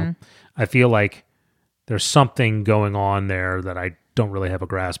 I feel like there's something going on there that I don't really have a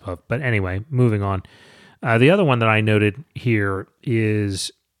grasp of. But anyway, moving on. The other one that I noted here is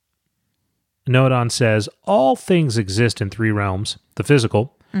Nohadan says, "All things exist in three realms: the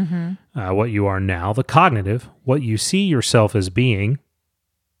physical, what you are now; the cognitive, what you see yourself as being;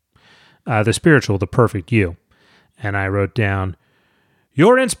 the spiritual, the perfect you." And I wrote down,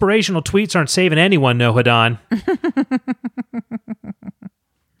 "Your inspirational tweets aren't saving anyone, Nohadan."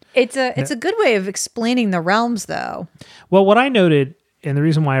 It's a good way of explaining the realms, though. Well, what I noted, and the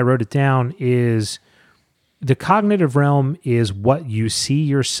reason why I wrote it down, is the cognitive realm is what you see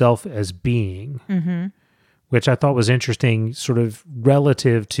yourself as being, which I thought was interesting, sort of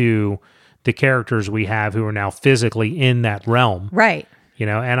relative to the characters we have who are now physically in that realm. Right. And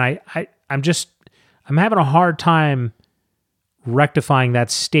I'm having a hard time rectifying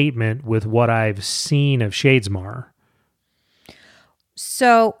that statement with what I've seen of Shadesmar.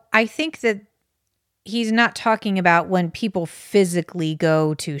 So I think that he's not talking about when people physically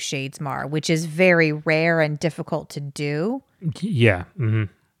go to Shadesmar, which is very rare and difficult to do. Yeah.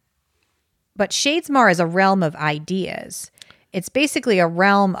 But Shadesmar is a realm of ideas. It's basically a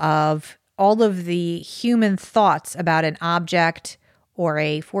realm of all of the human thoughts about an object or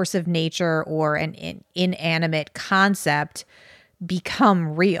a force of nature or an inanimate concept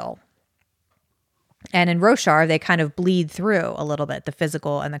become real. And in Roshar, they kind of bleed through a little bit, the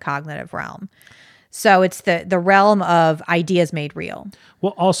physical and the cognitive realm. So it's the realm of ideas made real.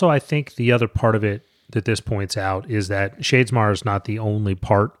 Well, also, I think the other part of it that this points out is that Shadesmar is not the only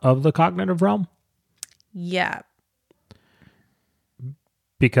part of the cognitive realm. Yeah.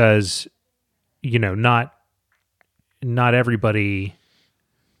 Because, not everybody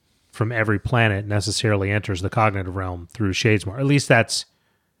from every planet necessarily enters the cognitive realm through Shadesmar. At least that's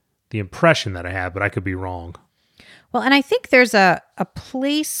the impression that I have, but I could be wrong. Well, and I think there's a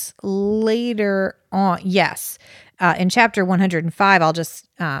place later on. Yes. In chapter 105, I'll just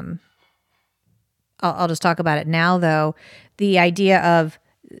talk about it now, though. The idea of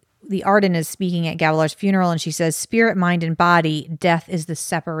the Arden is speaking at Gavilar's funeral, and she says, "Spirit, mind, and body, death is the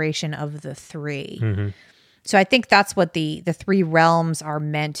separation of the three." So I think that's what the three realms are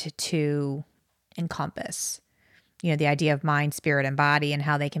meant to encompass. The idea of mind, spirit, and body, and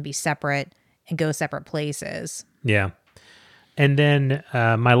how they can be separate and go separate places. Yeah. And then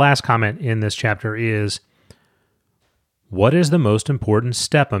my last comment in this chapter is, what is the most important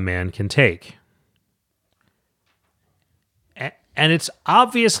step a man can take? And it's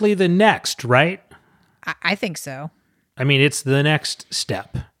obviously the next, right? I think so. I mean, it's the next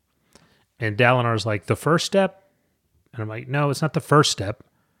step. And Dalinar's like, the first step? And I'm like, no, it's not the first step.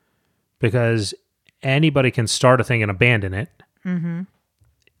 Because anybody can start a thing and abandon it.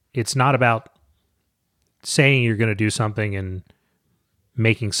 It's not about saying you're going to do something and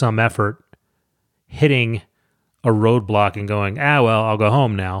making some effort, hitting a roadblock and going, well, I'll go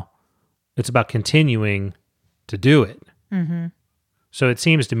home now. It's about continuing to do it. So it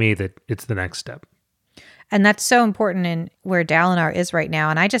seems to me that it's the next step. And that's so important in where Dalinar is right now.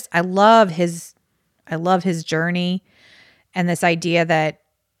 And I love his journey and this idea that,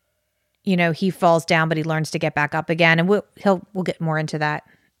 he falls down, but he learns to get back up again. And we'll get more into that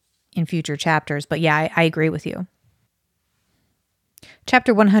in future chapters. But yeah, I agree with you.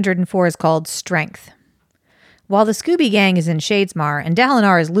 Chapter 104 is called Strength. While the Scooby Gang is in Shadesmar and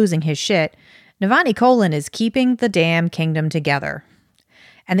Dalinar is losing his shit, Navani Kholin is keeping the damn kingdom together.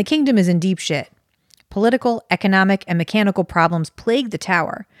 And the kingdom is in deep shit. Political, economic, and mechanical problems plague the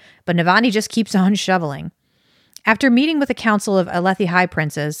tower, but Navani just keeps on shoveling. After meeting with a council of Alethi High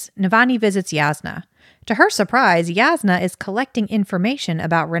Princes, Navani visits Yasna. To her surprise, Yasna is collecting information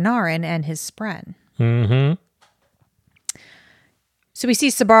about Renarin and his spren. Mm-hmm. So we see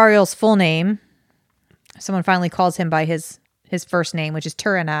Sabarial's full name. Someone finally calls him by his first name, which is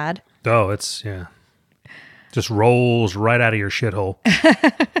Turanad. Oh, it's, yeah. Just rolls right out of your shithole.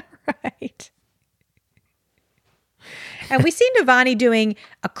 Right. And we see Navani doing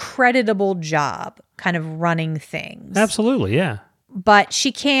a creditable job, kind of running things. Absolutely, yeah. But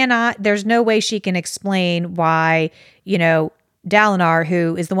she cannot, there's no way she can explain why, Dalinar,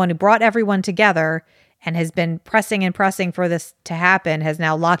 who is the one who brought everyone together and has been pressing and pressing for this to happen, has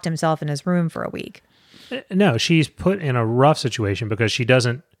now locked himself in his room for a week. No, she's put in a rough situation because she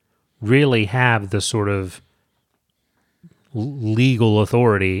doesn't really have the sort of legal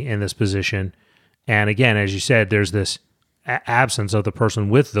authority in this position. And again, as you said, there's this absence of the person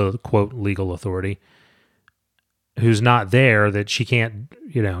with the, quote, legal authority who's not there, that she can't,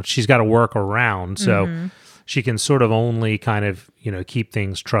 she's got to work around. So she can sort of only kind of, keep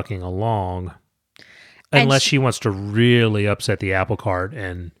things trucking along unless she wants to really upset the apple cart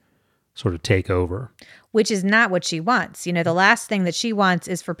and sort of take over. Which is not what she wants. The last thing that she wants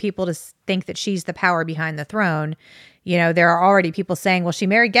is for people to think that she's the power behind the throne. There are already people saying, well, she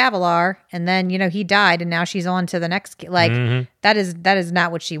married Gavilar and then, he died and now she's on to the next. That is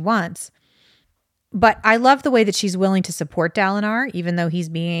not what she wants. But I love the way that she's willing to support Dalinar, even though he's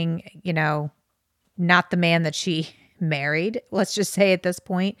being, not the man that she married. Let's just say at this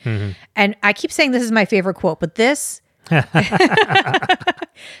point. Mm-hmm. And I keep saying this is my favorite quote, but this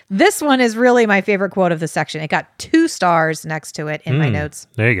one is really my favorite quote of the section. It got 2 stars next to it in my notes.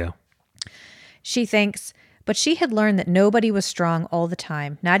 There you go. She thinks, but she had learned that nobody was strong all the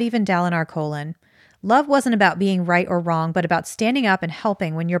time, not even Dalinar Kholin. Love wasn't about being right or wrong, but about standing up and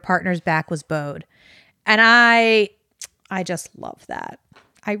helping when your partner's back was bowed. And I just love that.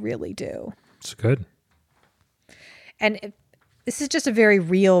 I really do. It's good. And this is just a very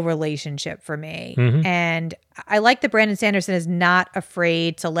real relationship for me. Mm-hmm. And I like that Brandon Sanderson is not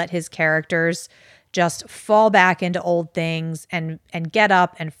afraid to let his characters just fall back into old things and get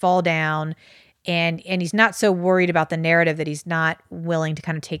up and fall down. And he's not so worried about the narrative that he's not willing to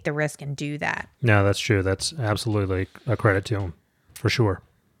kind of take the risk and do that. No, that's true. That's absolutely a credit to him, for sure.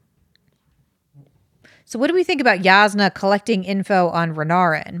 So what do we think about Yasna collecting info on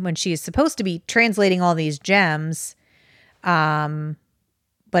Renarin when she is supposed to be translating all these gems, but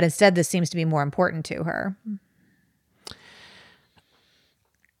instead this seems to be more important to her?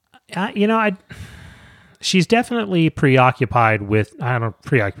 She's definitely preoccupied with, I don't know,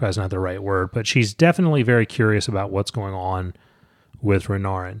 preoccupied is not the right word, but she's definitely very curious about what's going on with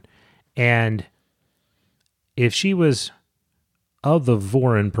Renarin. And if she was of the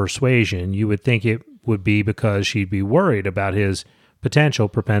Vorin persuasion, you would think it would be because she'd be worried about his potential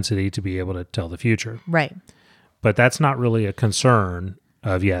propensity to be able to tell the future. Right. But that's not really a concern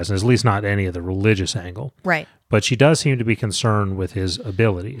of Yasna, at least not any of the religious angle. Right. But she does seem to be concerned with his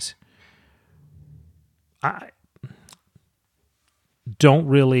abilities. I don't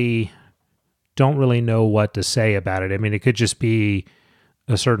really know what to say about it. I mean, it could just be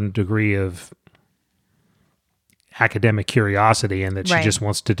a certain degree of academic curiosity and that she just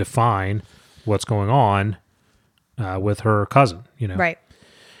wants to define what's going on with her cousin, Right.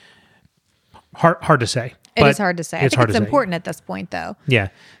 Hard to say. It is hard to say. I think it's important at this point, though. Yeah.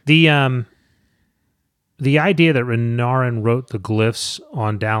 The idea that Renarin wrote the glyphs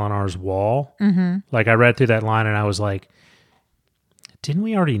on Dalinar's wall, like I read through that line and I was like, didn't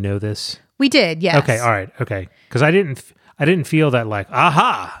we already know this? We did, yes. Okay, all right, okay. Because I didn't feel that like,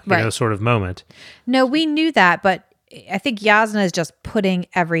 aha, sort of moment. No, we knew that, but I think Yasna is just putting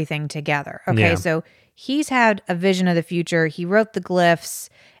everything together. Okay, so he's had a vision of the future. He wrote the glyphs,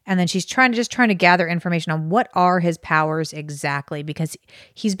 and then she's trying to gather information on what are his powers exactly, because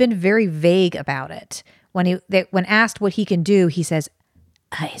he's been very vague about it. When asked what he can do, he says,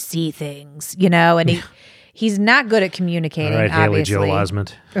 "I see things," and he's not good at communicating. All right, obviously. Haley Joel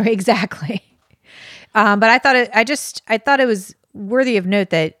Osment. Exactly. But I thought it was worthy of note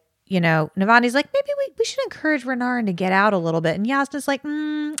that Navani's like, maybe we should encourage Renarin to get out a little bit. And Yasna's like,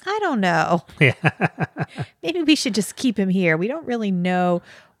 I don't know. Yeah. Maybe we should just keep him here. We don't really know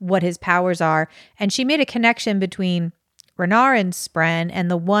what his powers are. And she made a connection between Renarin's Spren and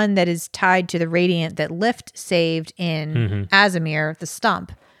the one that is tied to the Radiant that Lift saved in Azimir, the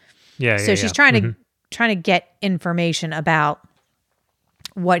stump. Yeah. So she's trying to get information about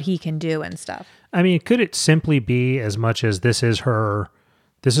what he can do and stuff. I mean, could it simply be as much as this is her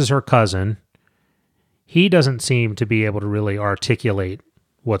cousin? He doesn't seem to be able to really articulate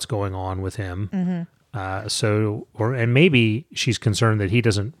what's going on with him. And maybe she's concerned that he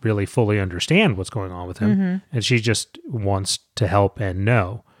doesn't really fully understand what's going on with him, and she just wants to help and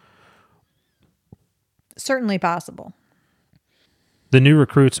know. Certainly possible. The new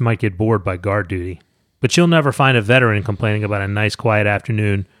recruits might get bored by guard duty, but you'll never find a veteran complaining about a nice quiet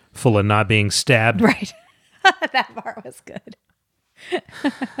afternoon full of not being stabbed. Right. That part was good.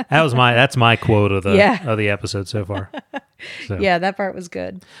 That's my quote of the episode so far. So. Yeah, that part was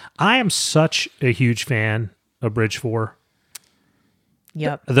good. I am such a huge fan of Bridge 4.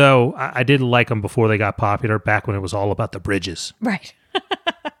 Yep. Though I did like them before they got popular, back when it was all about the bridges. Right.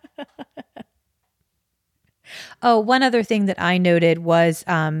 Oh, one other thing that I noted was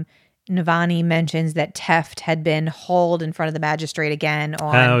Navani mentions that Teft had been hauled in front of the magistrate again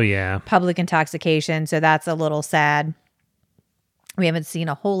on public intoxication. So that's a little sad. We haven't seen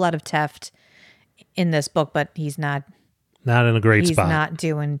a whole lot of Teft in this book, but he's not in a great spot. He's not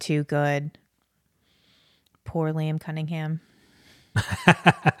doing too good. Poor Liam Cunningham. All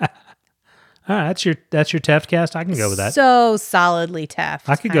right, that's your Teft cast. I can go with that. So solidly Teft.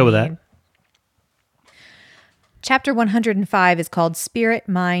 I could go with that. Chapter 105 is called Spirit,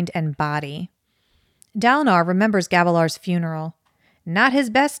 Mind, and Body. Dalinar remembers Gavilar's funeral. Not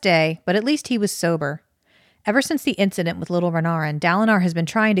his best day, but at least he was sober. Ever since the incident with Little Renarin, Dalinar has been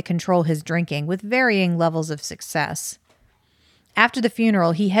trying to control his drinking with varying levels of success. After the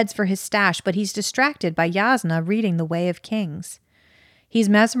funeral, he heads for his stash, but he's distracted by Yasna reading The Way of Kings. He's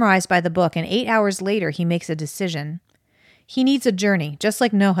mesmerized by the book, and 8 hours later, he makes a decision. He needs a journey, just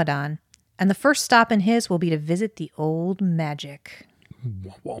like Nohadan, and the first stop in his will be to visit the old magic.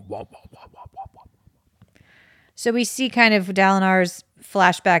 So we see kind of Dalinar's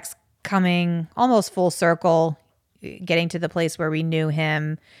flashbacks coming almost full circle, getting to the place where we knew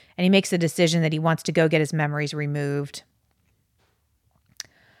him, and he makes a decision that he wants to go get his memories removed.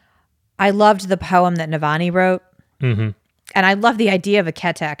 I loved the poem that Navani wrote, and I love the idea of a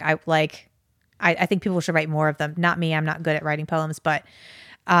Ketek. I think people should write more of them. Not me, I'm not good at writing poems, but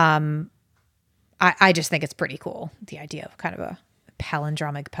I just think it's pretty cool, the idea of kind of a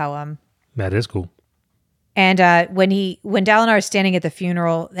palindromic poem. That is cool. And when Dalinar is standing at the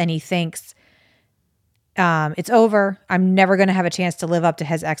funeral and he thinks, it's over, I'm never going to have a chance to live up to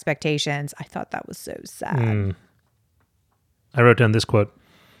his expectations, I thought that was so sad. I wrote down this quote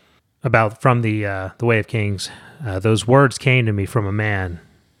from the Way of Kings. Those words came to me from a man.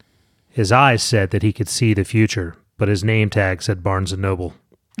 His eyes said that he could see the future, but his name tag said Barnes & Noble.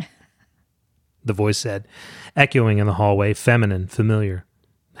 The voice said, echoing in the hallway, feminine, familiar.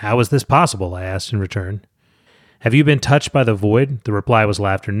 How is this possible? I asked in return. Have you been touched by the void? The reply was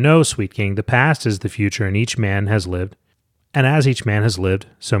laughter. No, sweet king, the past is the future, and each man has lived. And as each man has lived,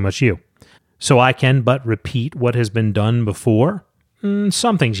 so much you. So I can but repeat what has been done before?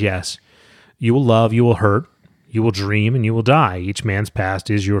 Some things, yes. You will love, you will hurt, you will dream, and you will die. Each man's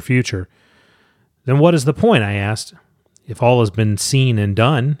past is your future. Then what is the point, I asked, if all has been seen and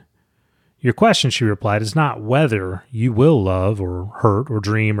done? Your question, she replied, is not whether you will love or hurt or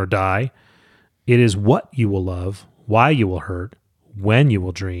dream or die. It is what you will love, why you will hurt, when you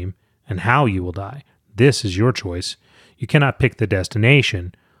will dream, and how you will die. This is your choice. You cannot pick the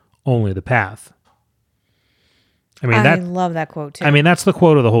destination, only the path. I love that quote too. I mean, that's the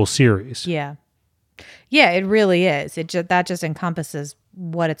quote of the whole series. Yeah. Yeah, it really is. That just encompasses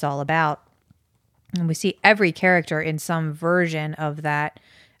what it's all about. And we see every character in some version of that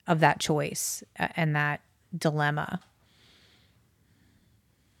choice and that dilemma.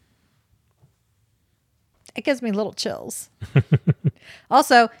 It gives me little chills.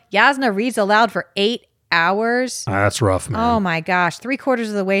 Also, Yasna reads aloud for 8 hours. That's rough, man. Oh my gosh. 3/4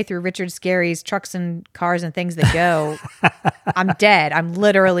 of the way through Richard Scarry's Trucks and Cars and Things That Go. I'm dead. I'm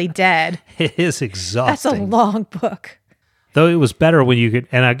literally dead. It is exhausting. That's a long book. Though it was better when you could,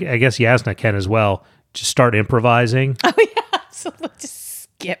 and I guess Yasna can as well, just start improvising. Oh yeah, absolutely. Just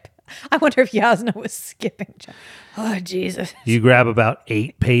skip. I wonder if Yasna was skipping. Oh, Jesus. You grab about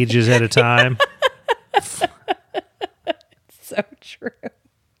 8 pages at a time. So true.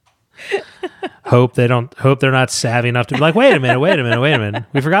 Hope they're not savvy enough to be like, wait a minute.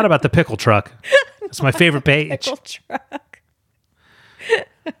 We forgot about the pickle truck. It's my favorite page. Pickle truck.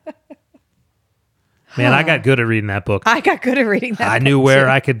 Man, I got good at reading that book. I got good at reading that. I knew where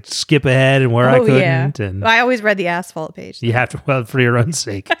I could skip ahead and where I couldn't. Yeah. And I always read the asphalt page. you have to, well, for your own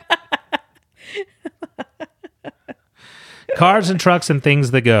sake. Cars and Trucks and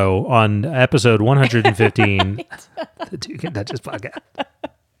Things That Go on episode 115. The Duke and Duchess podcast.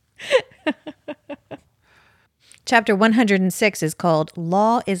 Chapter 106 is called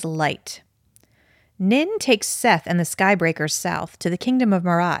Law is Light. Nin takes Seth and the Skybreakers south to the kingdom of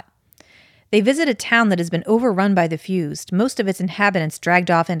Marat. They visit a town that has been overrun by the Fused, most of its inhabitants dragged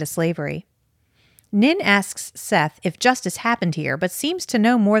off into slavery. Nin asks Seth if justice happened here, but seems to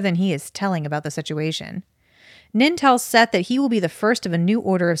know more than he is telling about the situation. Nin tells Seth that he will be the first of a new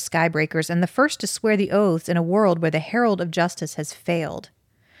order of Skybreakers and the first to swear the oaths in a world where the Herald of Justice has failed.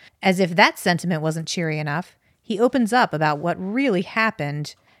 As if that sentiment wasn't cheery enough, he opens up about what really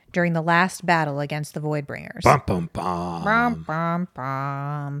happened during the last battle against the Voidbringers. Bum, bum, bum. Bum, bum,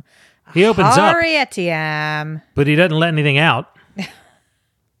 bum. He opens up, Etiam. but he doesn't let anything out.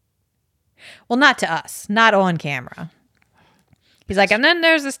 Well, not to us, not on camera. He's like, and then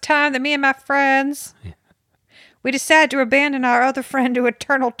there's this time that me and my friends, we decided to abandon our other friend to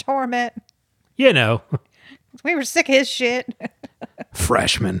eternal torment. You know. We were sick of his shit.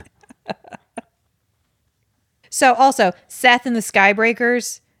 Freshman. So also, Seth and the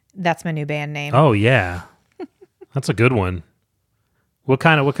Skybreakers, that's my new band name. Oh, yeah. That's a good one. What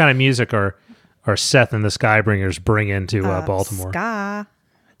kind of music are Seth and the Skybringers bringing to Baltimore? Ska.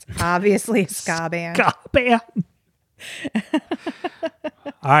 It's obviously a ska band. Ska band.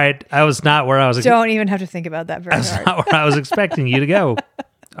 All right. I was not where I was. Don't even have to think about that very hard. That's not where I was expecting you to go.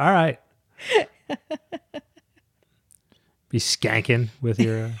 All right. Be skanking with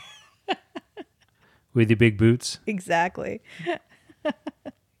your big boots. Exactly.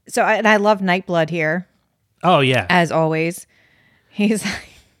 So, I love Nightblood here. Oh, yeah. As always. He's like,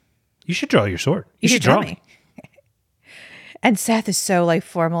 you should draw your sword. You should draw me. And Seth is so like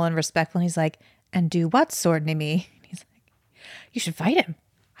formal and respectful. And he's like, and do what, sword me? And he's like, you should fight him.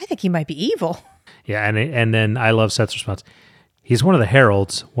 I think he might be evil. Yeah, and then I love Seth's response. He's one of the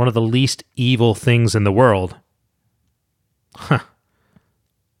heralds, one of the least evil things in the world. Huh.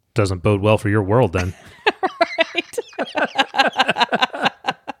 Doesn't bode well for your world then. Right.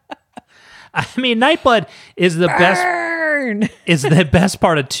 I mean, Nightblood is the best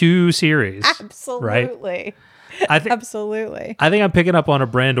part of 2 series. Absolutely. Right? Absolutely. I think I'm picking up on a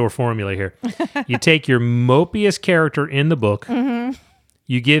Brandor formula here. You take your mopiest character in the book,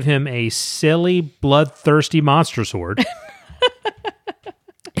 you give him a silly, bloodthirsty monster sword.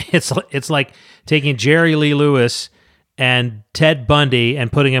 It's like taking Jerry Lee Lewis and Ted Bundy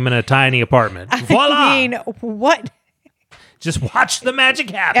and putting him in a tiny apartment. Voila! I mean, what? Just watch the magic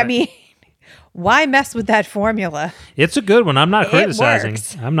happen. I mean, why mess with that formula? It's a good one. I'm not criticizing.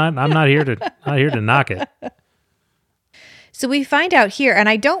 Works. I'm not here to knock it. So we find out here, and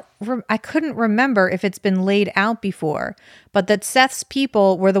I couldn't remember if it's been laid out before, but that Seth's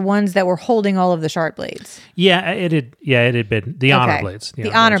people were the ones that were holding all of the shard blades. Yeah, it had been the honor blades.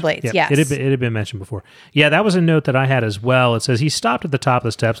 The honor blades, yeah, yes. It had been mentioned before. Yeah, that was a note that I had as well. It says he stopped at the top of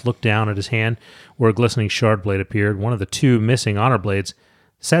the steps, looked down at his hand where a glistening shard blade appeared, one of the 2 missing honor blades.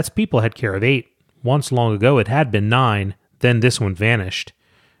 Seth's people had care of 8. Once long ago, it had been 9. Then this one vanished.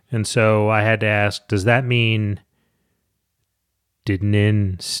 And so I had to ask, does that mean... did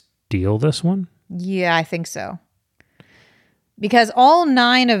Nin steal this one? Yeah, I think so. Because all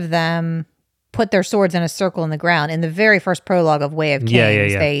 9 of them put their swords in a circle in the ground. In the very first prologue of Way of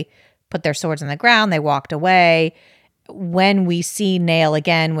Kings, they put their swords in the ground, they walked away. When we see Nail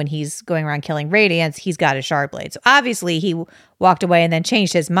again, when he's going around killing Radiants, he's got his shard blade. So obviously he walked away and then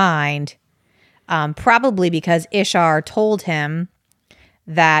changed his mind, probably because Ishar told him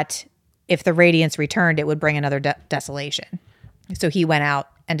that if the Radiants returned, it would bring another desolation. So he went out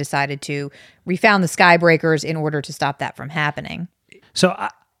and decided to refound the Skybreakers in order to stop that from happening. So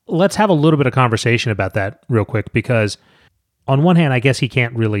let's have a little bit of conversation about that real quick, because on one hand, I guess he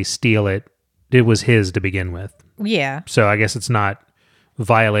can't really steal it. It was his to begin with. Yeah. So I guess it's not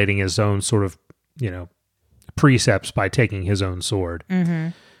violating his own sort of, precepts by taking his own sword. Mm-hmm.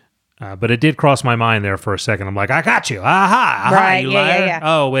 But it did cross my mind there for a second. I'm like, I got you. Aha. Right. You Yeah, liar. yeah, yeah.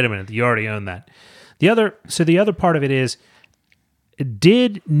 Oh, wait a minute. You already own that. The other part of it is,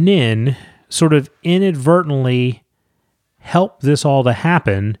 did Nin sort of inadvertently help this all to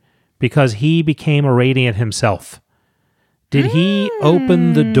happen because he became a Radiant himself? Did he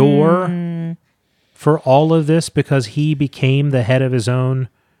open the door for all of this because he became the head of his own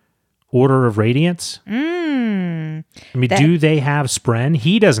Order of Radiance. Mm. I mean, do they have Spren?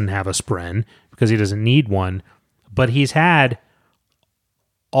 He doesn't have a Spren because he doesn't need one, but he's had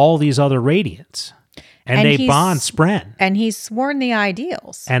all these other Radiants, and they bond Spren. And he's sworn the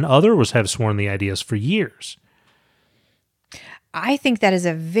ideals. And others have sworn the ideas for years. I think that is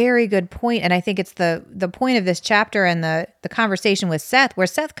a very good point, and I think it's the point of this chapter and the conversation with Seth, where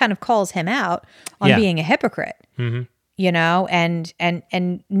Seth kind of calls him out on being a hypocrite. Mm-hmm. You know, and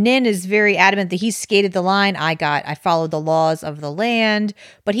Nin is very adamant that he skated the line. I followed the laws of the land,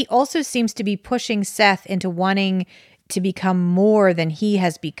 but he also seems to be pushing Seth into wanting to become more than he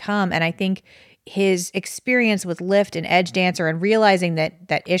has become. And I think his experience with Lift and Edge Dancer and realizing that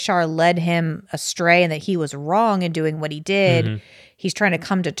Ishar led him astray and that he was wrong in doing what he did, he's trying to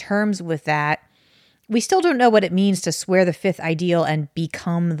come to terms with that. We still don't know what it means to swear the fifth ideal and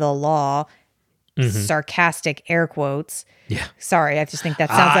become the law. Sarcastic air quotes. Yeah. Sorry, I just think that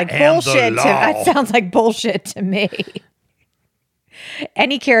sounds like bullshit. That sounds like bullshit to me.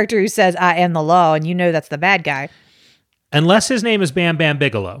 Any character who says "I am the law" and you know that's the bad guy, unless his name is Bam Bam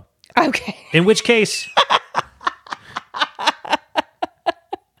Bigelow. Okay. In which case,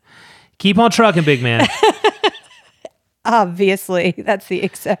 keep on trucking, big man. Obviously, that's the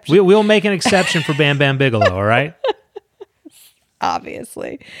exception. We'll make an exception for Bam Bam Bigelow. All right.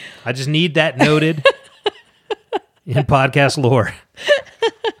 Obviously. I just need that noted in podcast lore.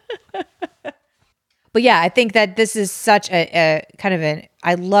 But yeah, I think that this is such a kind of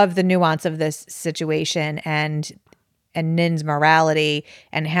I love the nuance of this situation and Nin's morality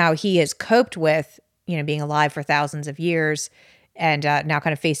and how he has coped with, being alive for thousands of years and now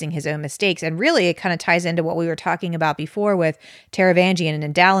kind of facing his own mistakes. And really, it kind of ties into what we were talking about before with Taravangian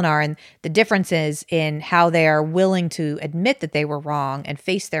and Dalinar and the differences in how they are willing to admit that they were wrong and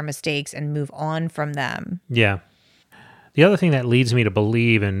face their mistakes and move on from them. Yeah. The other thing that leads me to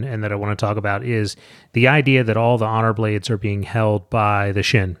believe and that I want to talk about is the idea that all the honor blades are being held by the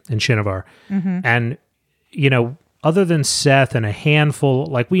Shin and Shinovar. And, other than Seth and a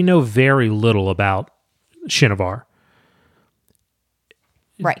handful, we know very little about Shinovar.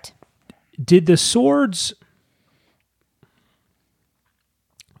 Right.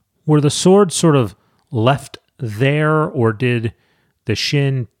 Were the swords sort of left there, or did the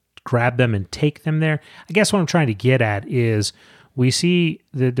Shin grab them and take them there? I guess what I'm trying to get at is we see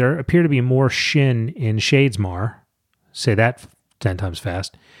that there appear to be more Shin in Shadesmar. Say that 10 times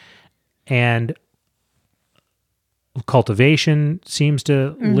fast. And cultivation seems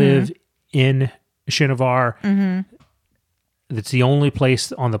to live in Shinovar. It's the only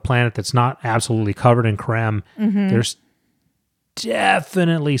place on the planet that's not absolutely covered in creme. There's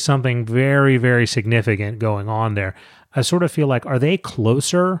definitely something very, very significant going on there. I sort of feel like, are they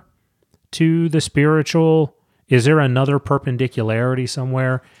closer to the spiritual? Is there another perpendicularity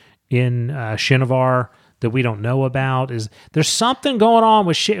somewhere in Shinovar that we don't know about? There's something going on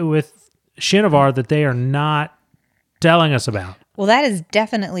with Shinovar that they are not telling us about? Well, that is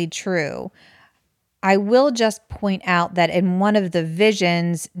definitely true. I will just point out that in one of the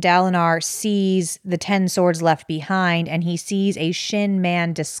visions, Dalinar sees the 10 swords left behind, and he sees a Shin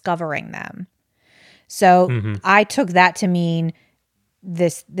man discovering them. So I took that to mean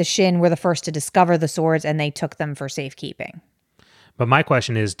the Shin were the first to discover the swords, and they took them for safekeeping. But my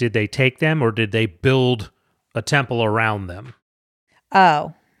question is, did they take them, or did they build a temple around them?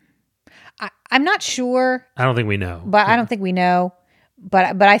 Oh. I'm not sure. I don't think we know. But I don't think we know.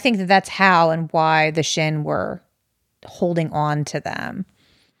 But I think that's how and why the Shin were holding on to them.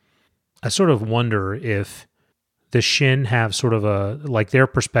 I sort of wonder if the Shin have sort of their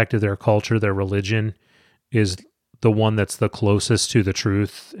perspective, their culture, their religion is the one that's the closest to the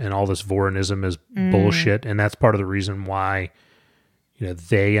truth, and all this Vorinism is bullshit. And that's part of the reason why,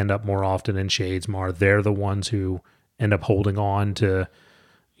 they end up more often in Shadesmar. They're the ones who end up holding on to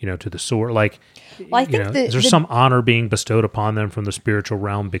to the sword. I think is there some honor being bestowed upon them from the spiritual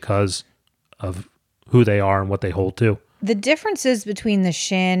realm because of who they are and what they hold to? The differences between the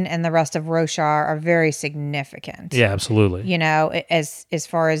Shin and the rest of Roshar are very significant. Yeah, absolutely. As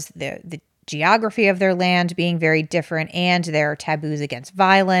far as the geography of their land being very different, and their taboos against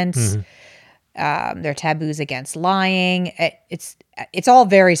violence, their taboos against lying. It's all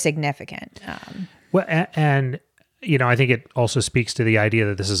very significant. I think it also speaks to the idea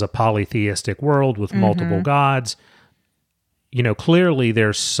that this is a polytheistic world with multiple gods. Clearly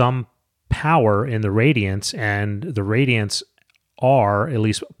there's some power in the Radiants, and the Radiants are, at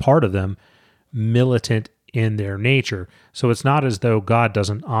least part of them, militant in their nature. So it's not as though God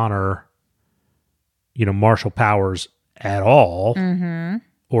doesn't honor, martial powers at all,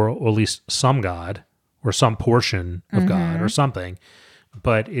 or at least some God, or some portion of God, or something.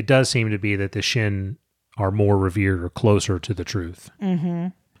 but it does seem to be that the Shin are more revered or closer to the truth. Mm-hmm.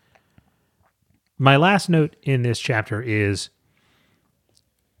 My last note in this chapter is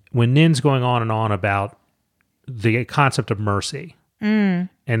when Nin's going on and on about the concept of mercy and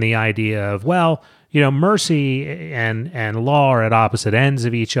the idea of, well, mercy and law are at opposite ends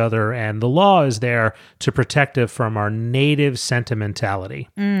of each other, and the law is there to protect us from our native sentimentality.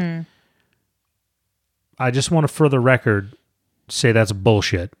 I just want to, for the record, say that's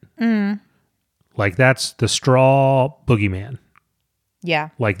bullshit. Like, that's the straw boogeyman. Yeah.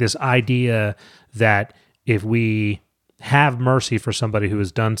 Like, this idea that if we have mercy for somebody who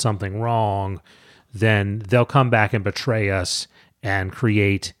has done something wrong, then they'll come back and betray us and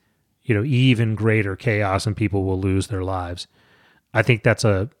create, even greater chaos, and people will lose their lives. I think that's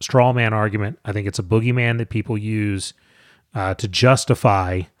a straw man argument. I think it's a boogeyman that people use to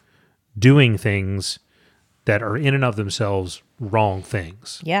justify doing things that are in and of themselves wrong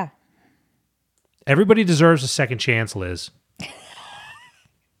things. Yeah. Everybody deserves a second chance, Liz.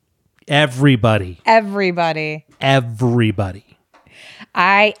 Everybody.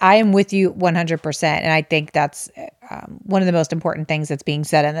 I am with you 100%, and I think that's one of the most important things that's being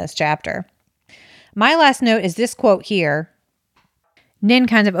said in this chapter. My last note is this quote here. Nin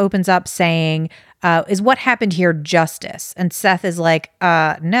kind of opens up saying, is what happened here justice? And Seth is like,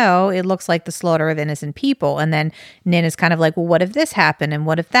 no, it looks like the slaughter of innocent people. And then Nin is kind of like, well, what if this happened? And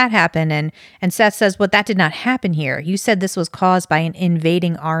what if that happened? And Seth says, well, that did not happen here. You said this was caused by an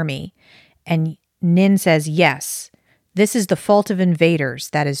invading army. And Nin says, yes, this is the fault of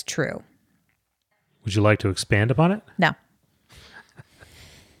invaders. That is true. Would you like to expand upon it? No.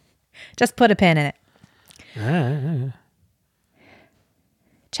 Just put a pin in it.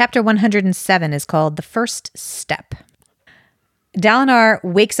 Chapter 107 is called The First Step. Dalinar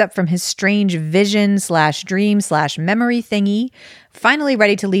wakes up from his strange vision/dream/memory thingy, finally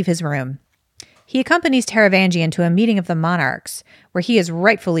ready to leave his room. He accompanies Taravangian to a meeting of the monarchs, where he is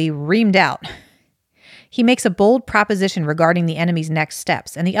rightfully reamed out. He makes a bold proposition regarding the enemy's next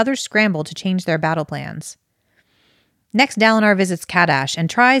steps, and the others scramble to change their battle plans. Next, Dalinar visits Kadash and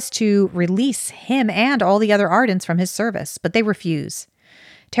tries to release him and all the other Ardents from his service, but they refuse.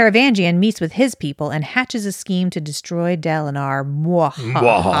 Taravangian meets with his people and hatches a scheme to destroy Dalinar.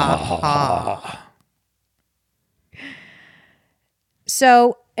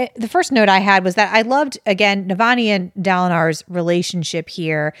 So the first note I had was that I loved, again, Navani and Dalinar's relationship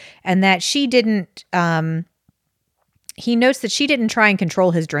here, and that she didn't, he notes that she didn't try and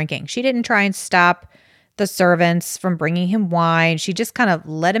control his drinking. She didn't try and stop the servants from bringing him wine. She just kind of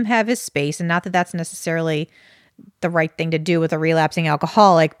let him have his space, and not that that's necessarily the right thing to do with a relapsing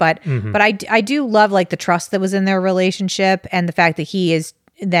alcoholic, but I do love like the trust that was in their relationship, and the fact that he is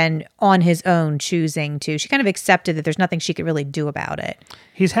then on his own choosing to. She kind of accepted that there's nothing she could really do about it.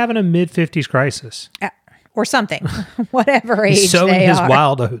 He's having a mid-50s crisis. Or something. Whatever age He's sowing they his are.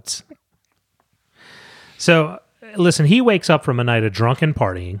 wild oats. So, listen, he wakes up from a night of drunken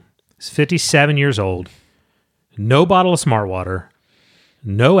partying. He's 57 years old. No bottle of smart water.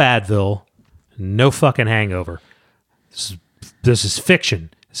 No Advil. No fucking hangover. This is fiction.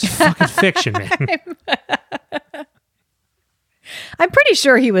 This is fucking fiction, man. I'm pretty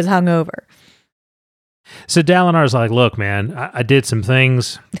sure he was hungover. So Dalinar's like, look, man, I did some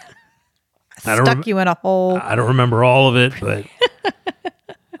things. Stuck you in a hole. I don't remember all of it, but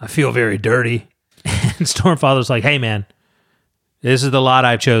I feel very dirty. And Stormfather's like, hey, man, this is the lot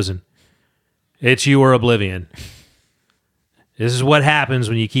I've chosen. It's you or oblivion. This is what happens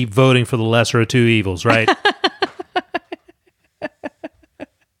when you keep voting for the lesser of two evils, right?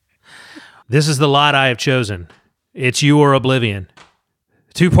 This is the lot I have chosen. It's you or oblivion.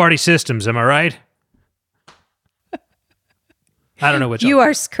 Two-party systems, am I right? I don't know which. You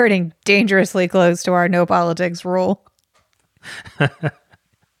are skirting dangerously close to our no politics rule.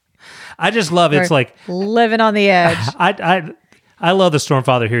 I just love it's like living on the edge. I love the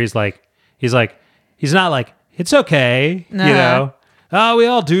Stormfather here. He's not like, it's okay, you know. Oh, we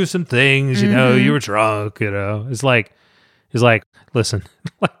all do some things, you know. You were drunk, you know. He's like, listen,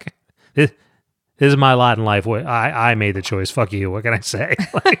 like this is my lot in life. I made the choice. Fuck you. What can I say?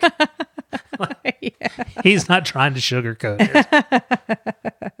 He's not trying to sugarcoat it.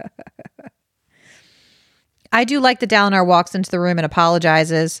 I do like that Dalinar walks into the room and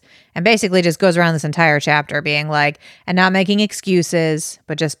apologizes and basically just goes around this entire chapter being like, and not making excuses,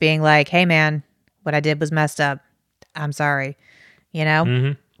 but just being like, hey, man, what I did was messed up. I'm sorry, you know?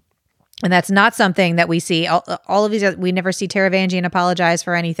 Mm-hmm. And that's not something that we see. All of these, we never see Taravangian apologize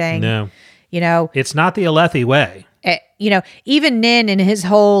for anything. No. You know? It's not the Alethi way. Even Nin in his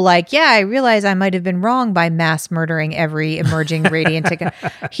whole I realize I might have been wrong by mass murdering every emerging radiant ticket.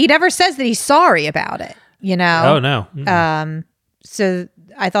 He never says that he's sorry about it, Oh, no. Mm-mm. So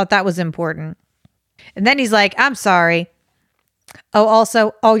I thought that was important. And then he's like, I'm sorry. Oh,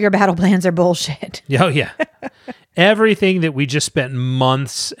 also, all your battle plans are bullshit. Oh, yeah. Everything that we just spent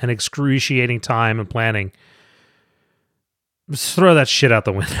months and excruciating time and planning, just throw that shit out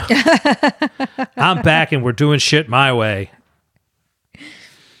the window. I'm back and we're doing shit my way.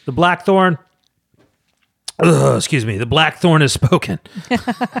 The Blackthorn, the Blackthorn has spoken.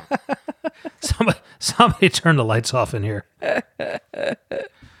 Somebody turn the lights off in here.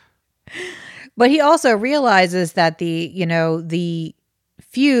 But he also realizes that the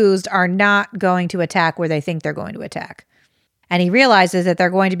fused are not going to attack where they think they're going to attack. And he realizes that they're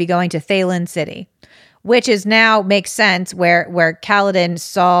going to be going to Thaylen City, which is now makes sense where Kaladin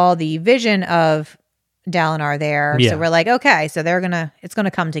saw the vision of Dalinar there. Yeah. So we're like, okay, so it's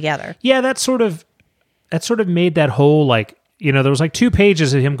gonna come together. Yeah, that sort of made that whole there was 2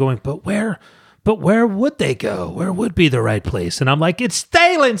 pages of him going, but where would they go? Where would be the right place? And I'm like, it's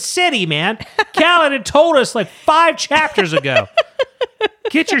Thaylen City, man. Kaladin told us 5 chapters ago.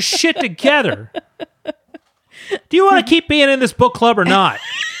 Get your shit together. Do you want to keep being in this book club or not?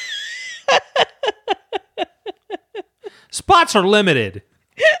 Spots are limited.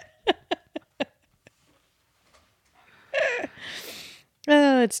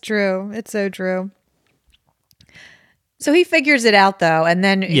 Oh, it's true. It's so true. So he figures it out though, and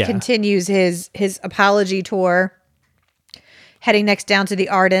then continues his apology tour, heading next down to the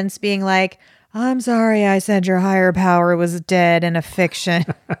Ardents, being like, I'm sorry I said your higher power was dead and a fiction.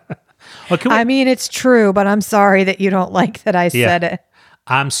 Well, it's true, but I'm sorry that you don't like that I said it.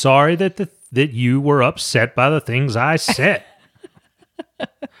 I'm sorry that you were upset by the things I said.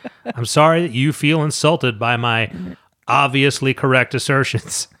 I'm sorry that you feel insulted by my obviously correct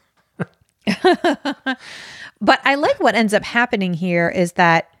assertions. But I like what ends up happening here is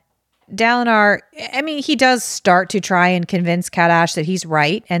that Dalinar, he does start to try and convince Kadash that he's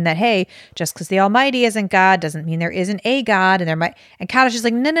right and that, hey, just because the Almighty isn't God doesn't mean there isn't a God. And Kadash is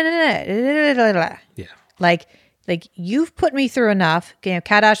like, no. Yeah. Like you've put me through enough.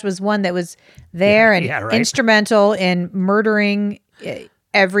 Kadash was one that was there and instrumental in murdering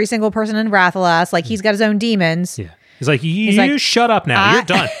every single person in Rathalas. He's got his own demons. Yeah. He's like, you shut up now. You're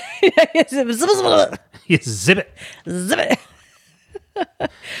done. Zip it.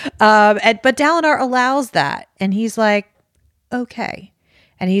 But Dalinar allows that, and he's like, okay.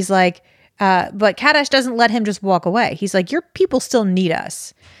 And he's like, but Kadash doesn't let him just walk away. He's like, your people still need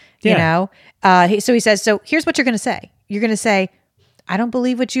us, you know? So he says, so here's what you're going to say. You're going to say, I don't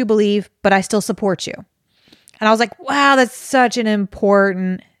believe what you believe, but I still support you. And I was like, wow, that's such an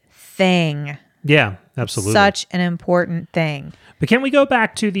important thing. Yeah, absolutely. Such an important thing. But can we go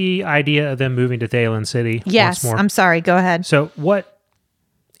back to the idea of them moving to Thaylen City? Yes, once more? I'm sorry. Go ahead. So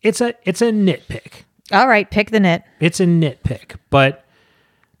it's a nitpick. All right, pick the nit. It's a nitpick, but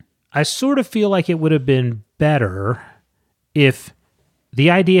I sort of feel like it would have been better if the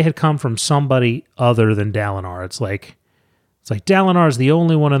idea had come from somebody other than Dalinar. It's like Dalinar is the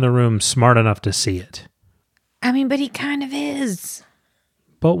only one in the room smart enough to see it. But he kind of is.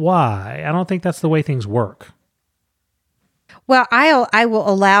 But why? I don't think that's the way things work. Well, I will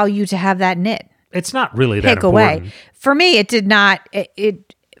allow you to have that nit. It's not really that pick important. Away. For me, it did not.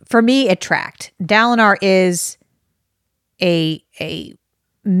 For me, it tracked. Dalinar is a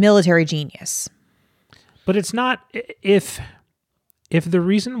military genius. But it's not. If the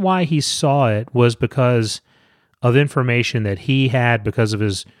reason why he saw it was because of information that he had because of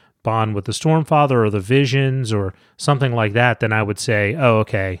his bond with the Stormfather or the visions or something like that, then I would say, oh,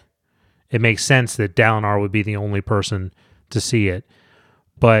 okay, it makes sense that Dalinar would be the only person to see it.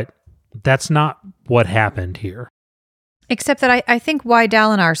 But that's not what happened here. Except that I think why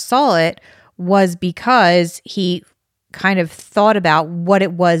Dalinar saw it was because he kind of thought about what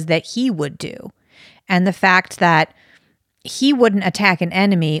it was that he would do. And the fact that he wouldn't attack an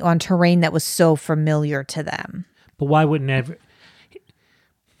enemy on terrain that was so familiar to them. But why wouldn't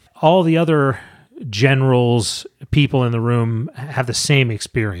all the other generals, people in the room have the same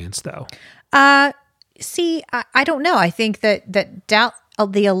experience, though? See, I don't know. I think that the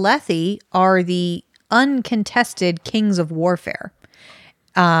Alethi are the uncontested kings of warfare.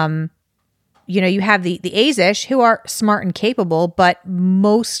 You have the Azish, who are smart and capable, but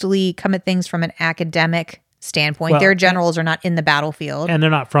mostly come at things from an academic standpoint. Their generals are not in the battlefield. And they're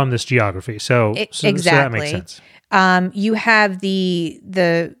not from this geography, so exactly. So that makes sense. You have the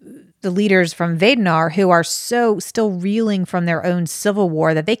leaders from Vedenar who are so still reeling from their own civil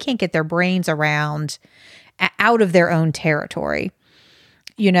war that they can't get their brains around out of their own territory,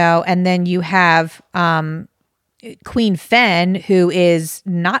 and then you have Queen Fen, who is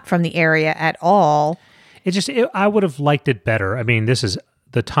not from the area at all. I would have liked it better. I mean, this is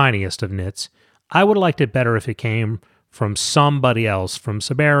the tiniest of nits. I would have liked it better if it came from somebody else, from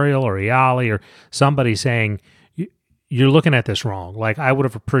Sabariel or Iali or somebody saying, you're looking at this wrong. Like, I would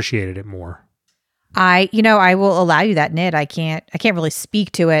have appreciated it more. I will allow you that, nit. I can't really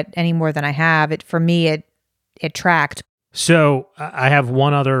speak to it any more than I have. For me, it tracked. So I have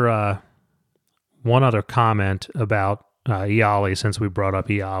one other comment about Iali, since we brought up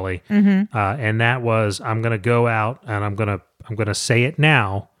Iali, and that was, I'm going to go out and I'm going to say it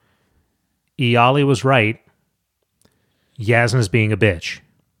now. Iali was right. Yasna's being a bitch.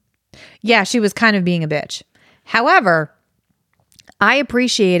 Yeah, she was kind of being a bitch. However, I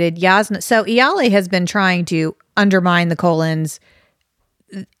appreciated Yasna. So Iali has been trying to undermine the Colons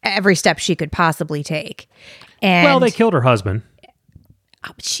every step she could possibly take. And they killed her husband.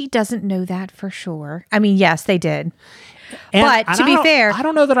 She doesn't know that for sure. I mean, yes, they did. And, but to be fair, I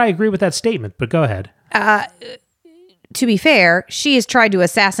don't know that I agree with that statement, but go ahead. To be fair, she has tried to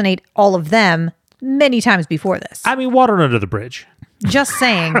assassinate all of them many times before this. I mean, water under the bridge. Just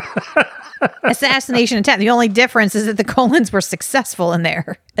saying. Assassination attempt. The only difference is that the Colons were successful in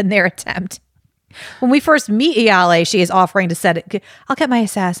their attempt. When we first meet Iali, she is offering to set it. I'll get my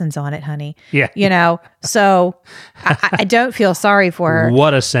assassins on it, honey. Yeah. So I don't feel sorry for her.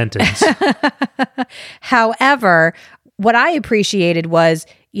 What a sentence. However, what I appreciated was,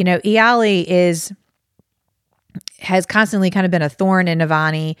 Iali has constantly kind of been a thorn in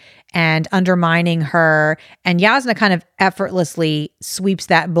Navani and undermining her. And Yasna kind of effortlessly sweeps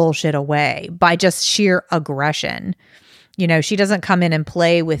that bullshit away by just sheer aggression. She doesn't come in and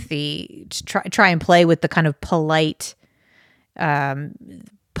play with try and play with the kind of polite,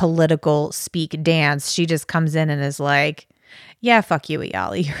 political speak dance. She just comes in and is like, yeah, fuck you,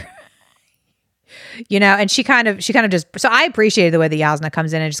 Iali. And she kind of just, so I appreciated the way that Yasna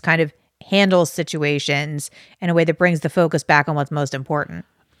comes in and just kind of handles situations in a way that brings the focus back on what's most important.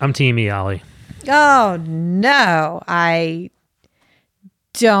 I'm Team Iali. Oh, no. I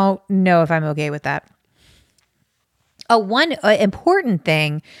don't know if I'm okay with that. One important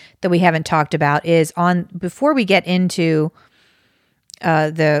thing that we haven't talked about is before we get into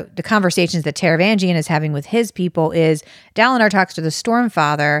the conversations that Taravangian is having with his people, is Dalinar talks to the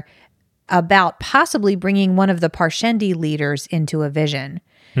Stormfather about possibly bringing one of the Parshendi leaders into a vision.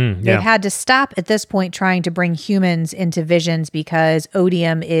 They've had to stop at this point trying to bring humans into visions because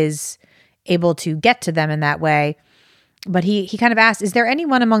Odium is able to get to them in that way. But he kind of asked, is there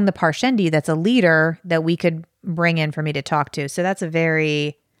anyone among the Parshendi that's a leader that we could bring in for me to talk to? So that's a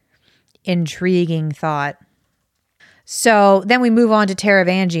very intriguing thought. So then we move on to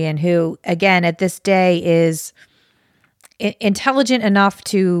Taravangian, who, again, at this day is intelligent enough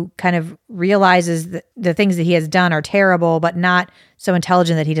to kind of realizes that the things that he has done are terrible, but not so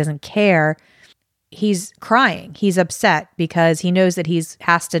intelligent that he doesn't care. He's crying. He's upset because he knows that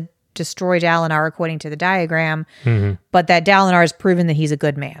has to destroy Dalinar according to the diagram, but that Dalinar has proven that he's a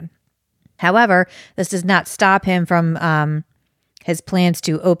good man. However, this does not stop him from his plans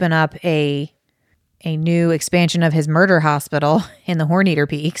to open up a new expansion of his murder hospital in the Horneater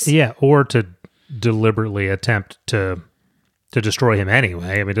Peaks. Yeah, or to deliberately attempt to destroy him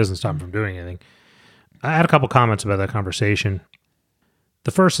anyway. I mean, it doesn't stop him from doing anything. I had a couple comments about that conversation.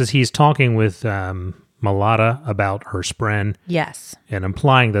 The first is he's talking with Malada about her spren. Yes. And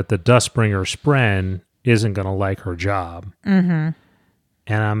implying that the Dustbringer spren isn't going to like her job. Mm-hmm.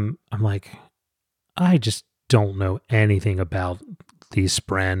 And I'm like, I just don't know anything about these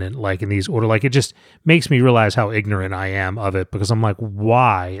spren and like in these order. Like, it just makes me realize how ignorant I am of it, because I'm like,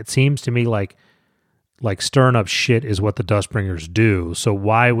 why? It seems to me like stirring up shit is what the Dustbringers do. So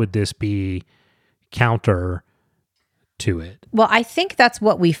why would this be counter to it? Well, I think that's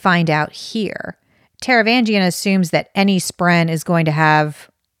what we find out here. Taravangian assumes that any spren is going to have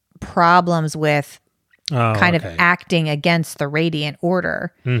problems with kind of acting against the Radiant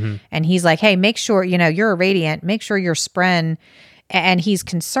Order. Mm-hmm. And he's like, hey, make sure, you're a Radiant, make sure your spren, and he's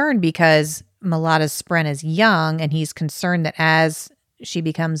concerned because Malada's spren is young, and he's concerned that as she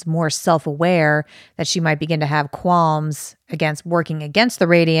becomes more self-aware, that she might begin to have qualms against working against the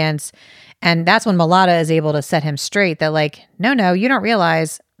Radiants. And that's when Malada is able to set him straight that like, no, you don't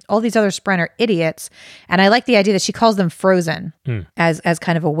realize all these other spren are idiots. And I like the idea that she calls them frozen as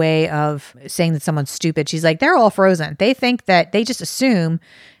kind of a way of saying that someone's stupid. She's like, they're all frozen. They think that they just assume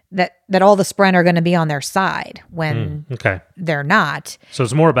that all the spren are going to be on their side when they're not. So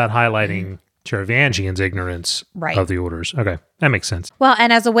it's more about highlighting Charavangian's ignorance Right. of the orders. Okay, that makes sense. Well,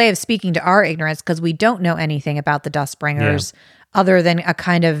 and as a way of speaking to our ignorance, because we don't know anything about the Dustbringers other than a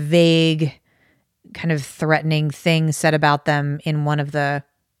kind of vague, kind of threatening thing said about them in one of the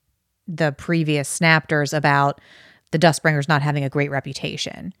previous snapters about the Dustbringers not having a great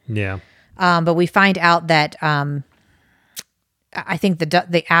reputation. Yeah. But we find out that I think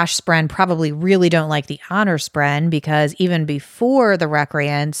the Ash Spren probably really don't like the Honor Spren, because even before the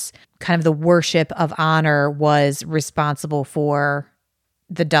Recreants, kind of the worship of honor was responsible for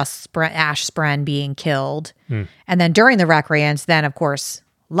the Ash Spren being killed. And then during the Recreants, then of course,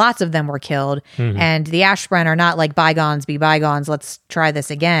 lots of them were killed. And the Ash Spren are not like bygones be bygones, let's try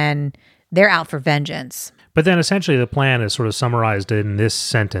this again. They're out for vengeance. But then essentially the plan is sort of summarized in this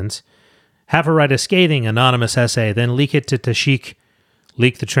sentence. Have her write a scathing, anonymous essay, then leak it to Tashik.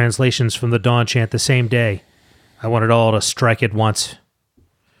 Leak the translations from the Dawn Chant the same day. I want it all to strike at once.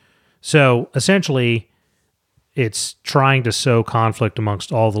 So, essentially, it's trying to sow conflict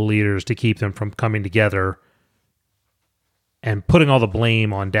amongst all the leaders to keep them from coming together, and putting all the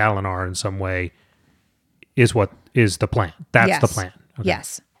blame on Dalinar in some way is what is the plan. That's the plan. Okay.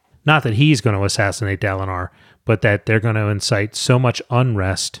 Yes. Not that he's going to assassinate Dalinar, but that they're going to incite so much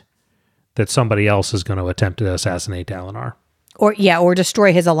unrest that somebody else is going to attempt to assassinate Dalinar. Or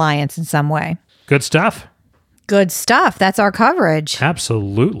destroy his alliance in some way. Good stuff. Good stuff. That's our coverage.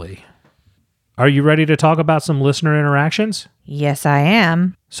 Absolutely. Are you ready to talk about some listener interactions? Yes, I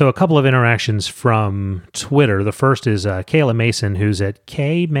am. So a couple of interactions from Twitter. The first is Kayla Mason, who's at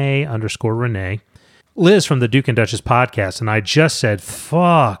kmay_Renee. Liz from the Duke and Duchess podcast, and I just said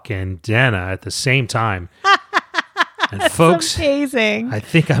fuck and Denna at the same time. And folks, amazing. I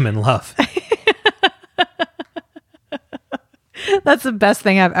think I'm in love. That's the best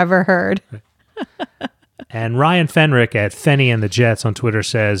thing I've ever heard. And Ryan Fenrick at Fenny and the Jets on Twitter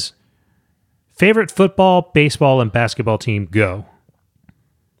says, favorite football, baseball, and basketball team, go.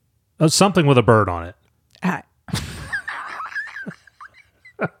 Oh, something with a bird on it.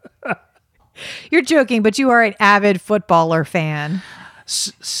 You're joking, but you are an avid footballer fan.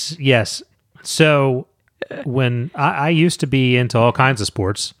 Yes. So when I used to be into all kinds of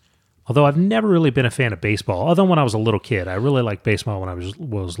sports, although I've never really been a fan of baseball, although when I was a little kid, I really liked baseball when I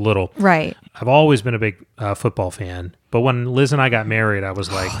was little. Right. I've always been a big football fan. But when Liz and I got married, I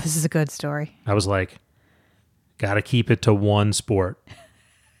was like... Oh, this is a good story. I was like, got to keep it to one sport.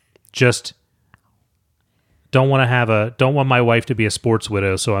 Just don't want my wife to be a sports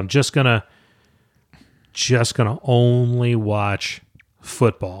widow, so I'm just gonna only watch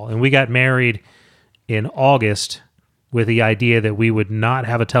football. And we got married in August with the idea that we would not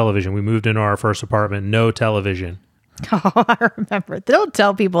have a television. We moved into our first apartment, no television. Oh, I remember. Don't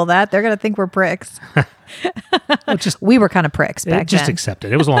tell people that. They're going to think we're pricks. We were kind of pricks back then. Just accept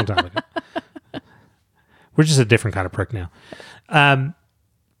it. It was a long time ago. We're just a different kind of prick now.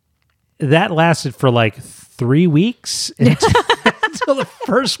 That lasted for like 3 weeks until the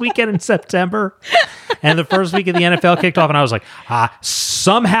first weekend in September. And the first week of the NFL kicked off, and I was like,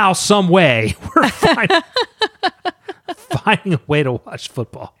 somehow, some way, we're finding a way to watch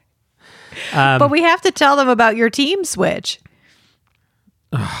football. But we have to tell them about your team switch.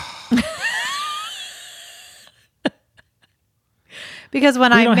 Because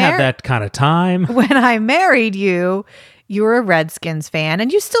when we don't have that kind of time. When I married you, you were a Redskins fan,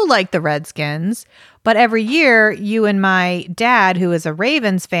 and you still like the Redskins. But every year, you and my dad, who is a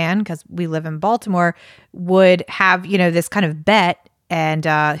Ravens fan, because we live in Baltimore, would have, this kind of bet. And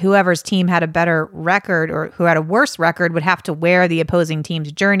whoever's team had a better record or who had a worse record would have to wear the opposing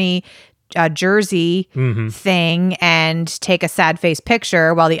team's jersey thing and take a sad face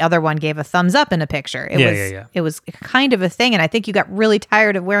picture while the other one gave a thumbs up in a picture. It was kind of a thing. And I think you got really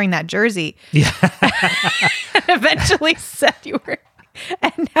tired of wearing that jersey. Yeah. And eventually said you were,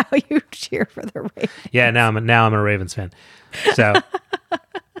 and now you cheer for the Ravens. Yeah, now I'm a Ravens fan. So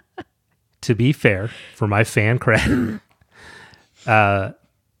to be fair, for my fan cred, I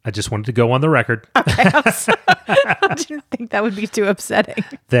just wanted to go on the record. Okay, I didn't think that would be too upsetting.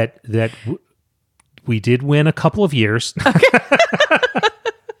 That we did win a couple of years. Okay.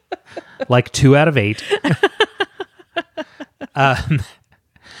 Like 2 out of 8.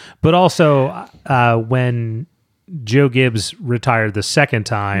 But also, when Joe Gibbs retired the second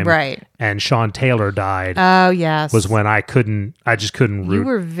time, right, and Sean Taylor died. Oh yes, was when I just couldn't root. You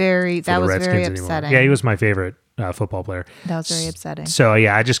were that was Redskins very anymore. upsetting. Yeah, he was my favorite football player. That was very upsetting. So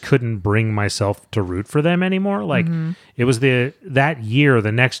yeah, I just couldn't bring myself to root for them anymore. Like it was the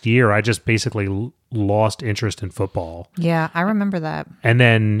next year, I just basically lost interest in football. Yeah, I remember that. And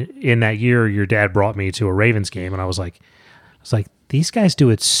then in that year, your dad brought me to a Ravens game, and I was like, these guys do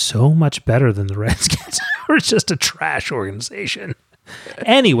it so much better than the Redskins. We're just a trash organization.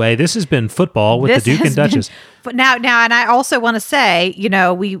 Anyway, this has been football with the Duke and Duchess. But now, and I also want to say,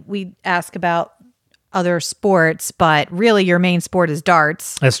 we ask about other sports, but really your main sport is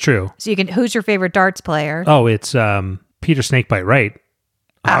darts. That's true. So who's your favorite darts player? Oh, it's Peter Snakebite Wright,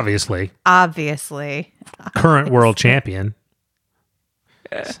 obviously. Obviously. Current world champion.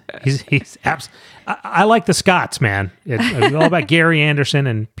 I like the Scots, man. It's all about Gary Anderson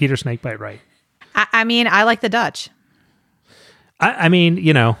and Peter Snakebite Wright. I like the Dutch. I'm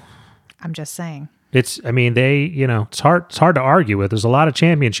just saying. It's hard to argue with. There's a lot of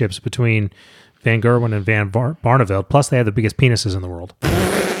championships between Van Gerwen and Van Barneveld. Plus, they have the biggest penises in the world.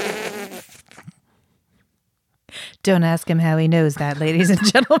 Don't ask him how he knows that, ladies and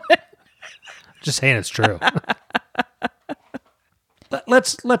gentlemen. Just saying it's true.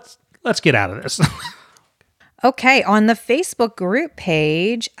 Let's get out of this. Okay, on the Facebook group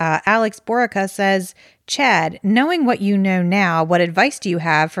page, Alex Borica says, Chad, knowing what you know now, what advice do you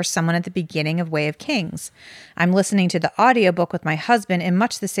have for someone at the beginning of Way of Kings? I'm listening to the audiobook with my husband in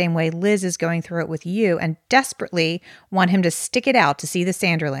much the same way Liz is going through it with you and desperately want him to stick it out to see the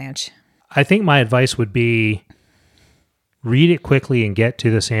Sanderlanche. I think my advice would be read it quickly and get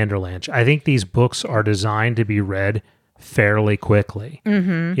to the Sanderlanche. I think these books are designed to be read fairly quickly.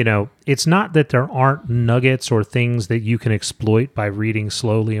 Mm-hmm. It's not that there aren't nuggets or things that you can exploit by reading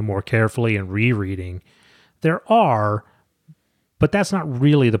slowly and more carefully and rereading. There are, but that's not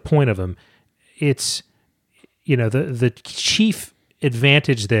really the point of them. It's, the chief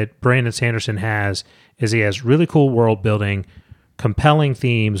advantage that Brandon Sanderson has is he has really cool world building, compelling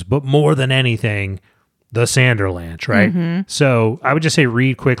themes, but more than anything, the Sanderlanche, right? Mm-hmm. So I would just say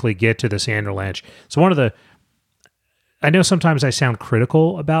read quickly, get to the Sanderlanche. So I know sometimes I sound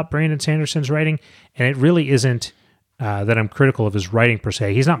critical about Brandon Sanderson's writing, and it really isn't that I'm critical of his writing per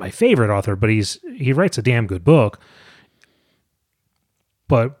se. He's not my favorite author, but he writes a damn good book.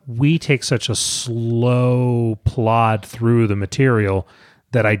 But we take such a slow plod through the material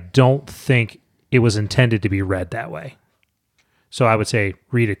that I don't think it was intended to be read that way. So I would say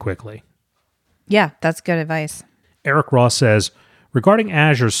read it quickly. Yeah, that's good advice. Eric Ross says, regarding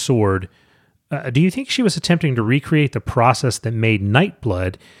Azure's sword, do you think she was attempting to recreate the process that made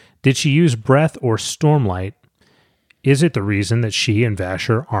Nightblood? Did she use breath or stormlight? Is it the reason that she and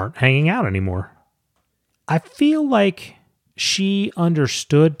Vasher aren't hanging out anymore? I feel like she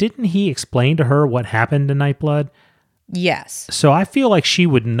understood. Didn't he explain to her what happened to Nightblood? Yes. So I feel like she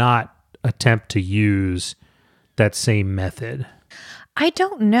would not attempt to use that same method. I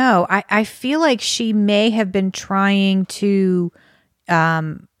don't know. I feel like she may have been trying to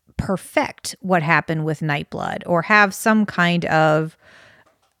perfect what happened with Nightblood or have some kind of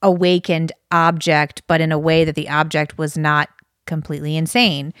awakened object, but in a way that the object was not completely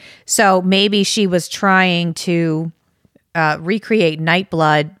insane. So maybe she was trying to recreate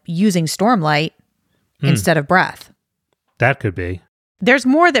Nightblood using Stormlight instead of breath. That could be. There's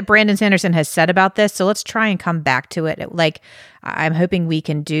more that Brandon Sanderson has said about this, so let's try and come back to it. Like, I'm hoping we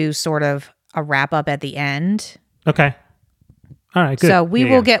can do sort of a wrap up at the end. Okay. All right, good. So we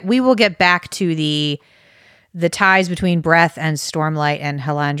will get back to the ties between breath and Stormlight and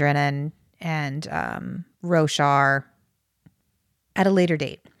Halandrin and Roshar at a later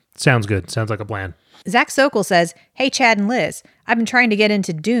date. Sounds good. Sounds like a plan. Zach Sokol says, hey, Chad and Liz, I've been trying to get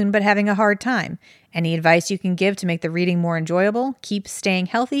into Dune, but having a hard time. Any advice you can give to make the reading more enjoyable? Keep staying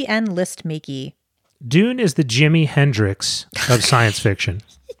healthy and list-makey. Dune is the Jimi Hendrix of science fiction.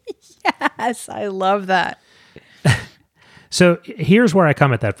 Yes, I love that. So here's where I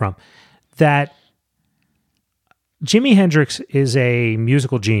come at that from. That Jimi Hendrix is a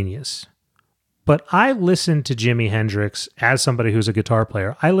musical genius. But I listened to Jimi Hendrix as somebody who's a guitar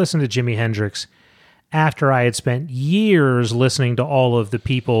player. I listened to Jimi Hendrix after I had spent years listening to all of the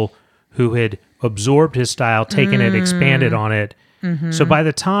people who had absorbed his style, taken it, expanded on it. Mm-hmm. So by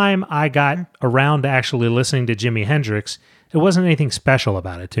the time I got around to actually listening to Jimi Hendrix, there wasn't anything special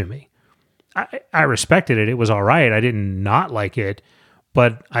about it to me. I respected it. It was all right. I didn't not like it,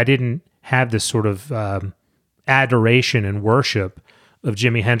 but I didn't have this sort of adoration and worship of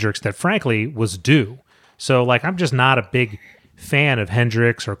Jimi Hendrix that frankly was due. So like, I'm just not a big fan of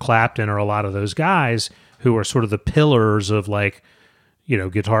Hendrix or Clapton or a lot of those guys who are sort of the pillars of like,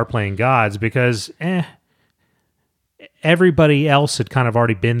 guitar playing gods because everybody else had kind of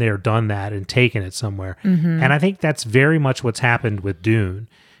already been there, done that, and taken it somewhere. Mm-hmm. And I think that's very much what's happened with Dune,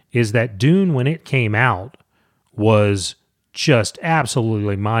 is that Dune, when it came out, was just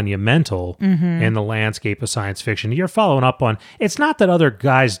absolutely monumental in the landscape of science fiction. You're following up on, it's not that other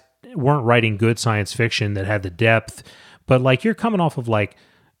guys weren't writing good science fiction that had the depth, But like you're coming off of like,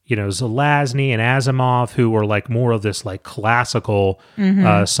 Zelazny and Asimov, who were like more of this like classical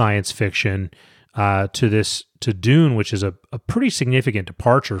science fiction, to Dune, which is a pretty significant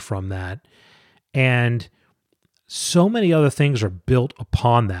departure from that. And so many other things are built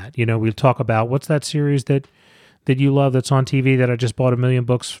upon that. We talk about, what's that series that you love that's on TV that I just bought 1 million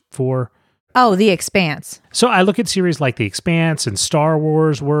books for? Oh, The Expanse. So I look at series like The Expanse and Star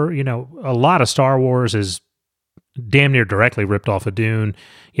Wars, where, a lot of Star Wars is damn near directly ripped off of Dune,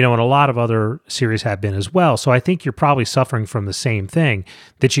 and a lot of other series have been as well. So I think you're probably suffering from the same thing,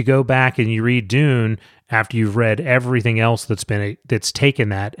 that you go back and you read Dune after you've read everything else that's taken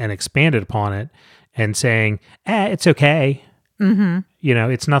that and expanded upon it and saying, it's okay. Mm-hmm.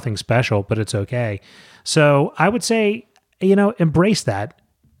 It's nothing special, but it's okay. So I would say, embrace that.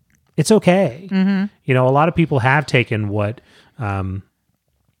 It's okay. Mm-hmm. A lot of people have taken what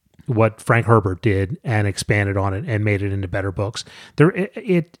Frank Herbert did and expanded on it and made it into better books.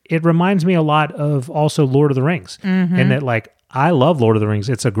 It reminds me a lot of also Lord of the Rings, and that like I love Lord of the Rings.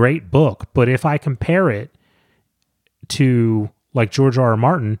 It's a great book, but if I compare it to like George R. R.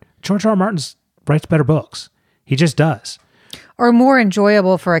 Martin writes better books. He just does. Or more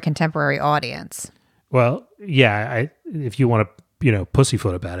enjoyable for a contemporary audience. Well, yeah, if you want to,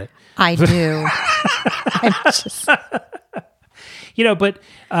 pussyfoot about it. I do. I'm just...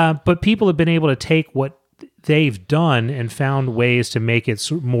 but people have been able to take what they've done and found ways to make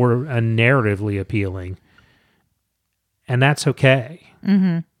it more narratively appealing. And that's okay.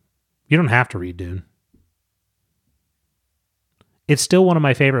 Mm-hmm. You don't have to read Dune. It's still one of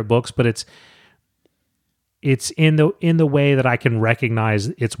my favorite books, but it's in the way that I can recognize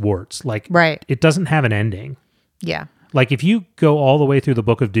its warts. Like, right. It doesn't have an ending. Yeah. Like if you go all the way through the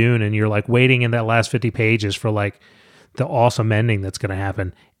Book of Dune and you're like waiting in that last 50 pages for like the awesome ending that's going to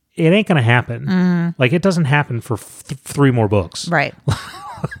happen, it ain't going to happen. Mm. Like it doesn't happen for 3 more books. Right.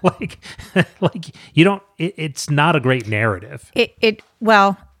 like you don't, it's not a great narrative.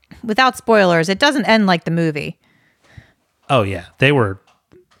 Well, without spoilers, it doesn't end like the movie. Oh yeah. They were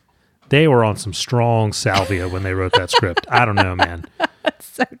on some strong salvia when they wrote that script. I don't know, man. That's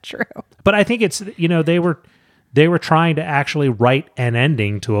so true. But I think it's, they were trying to actually write an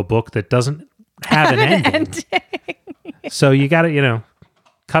ending to a book that doesn't have an ending. So you got to,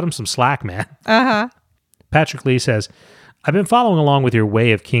 cut them some slack, man. Uh-huh. Patrick Lee says, I've been following along with your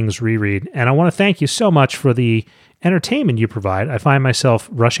Way of Kings reread, and I want to thank you so much for the entertainment you provide. I find myself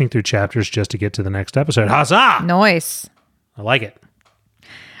rushing through chapters just to get to the next episode. Huzzah! Nice. I like it.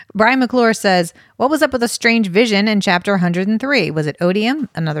 Brian McClure says, what was up with a strange vision in chapter 103? Was it odium,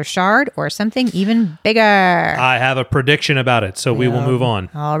 another shard, or something even bigger? I have a prediction about it, so we will move on.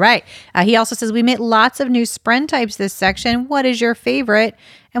 All right. He also says, we met lots of new Spren types this section. What is your favorite?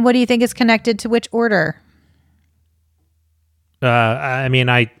 And what do you think is connected to which order?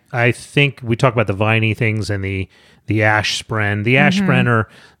 I think we talk about the viney things and the ash spren. The ash spren are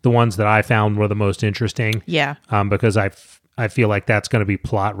the ones that I found were the most interesting. Yeah. Because I feel like that's going to be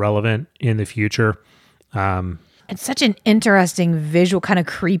plot relevant in the future. It's such an interesting visual, kind of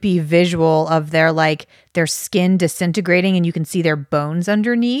creepy visual of their skin disintegrating and you can see their bones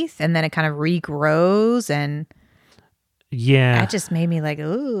underneath and then it kind of regrows and that just made me like,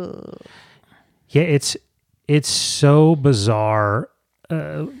 ooh. Yeah, it's so bizarre,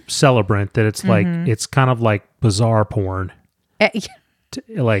 celebrant that it's like, it's kind of like bizarre porn.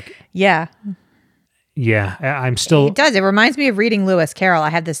 Yeah. Yeah, I'm still... It does. It reminds me of reading Lewis Carroll. I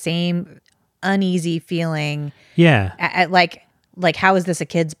had the same uneasy feeling. Yeah. At like how is this a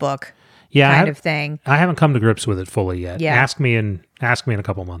kid's book? Yeah, kind of thing. I haven't come to grips with it fully yet. Yeah. Ask me in a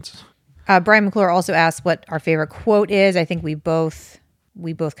couple months. Brian McClure also asked what our favorite quote is. I think we both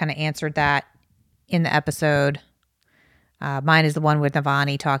kind of answered that in the episode. Mine is the one with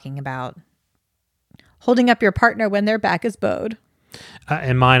Navani talking about holding up your partner when their back is bowed.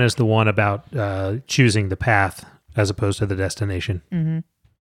 And mine is the one about choosing the path as opposed to the destination.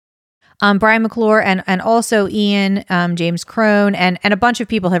 Mm-hmm. Brian McClure and also Ian, James Crone, and a bunch of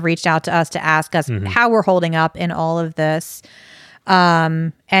people have reached out to us to ask us how we're holding up in all of this.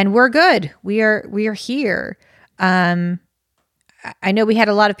 And we're good. We are here. I know we had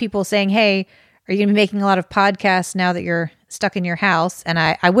a lot of people saying, hey, are you going to be making a lot of podcasts now that you're stuck in your house? And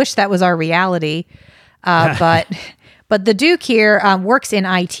I wish that was our reality. But the Duke here works in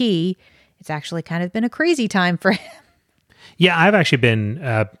IT. It's actually kind of been a crazy time for him. Yeah, I've actually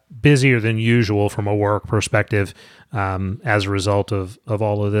been busier than usual from a work perspective as a result of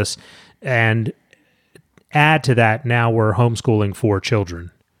all of this. And add to that, now we're homeschooling 4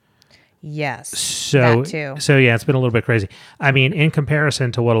 children. Yes. So, that too. so yeah, it's been a little bit crazy. I mean, in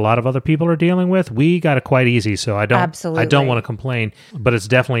comparison to what a lot of other people are dealing with, we got it quite easy. So I don't want to complain, but it's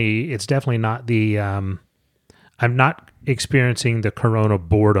definitely not the, I'm not experiencing the corona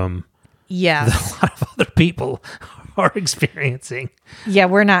boredom Yes. that a lot of other people are experiencing. Yeah,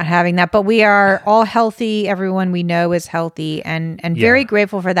 we're not having that, but we are all healthy. Everyone we know is healthy and very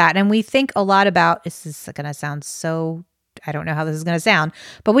grateful for that. And we think a lot about, this is going to sound so, I don't know how this is going to sound,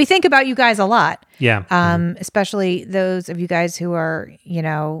 but we think about you guys a lot. Yeah. Especially those of you guys who are,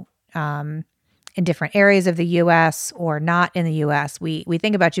 in different areas of the U.S. or not in the U.S. We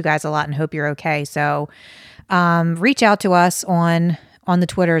think about you guys a lot and hope you're okay. So reach out to us on the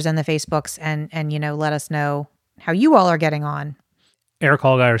Twitters and the Facebooks and let us know how you all are getting on. Eric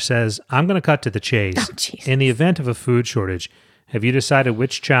Hallgeier says, I'm going to cut to the chase. Oh, in the event of a food shortage, have you decided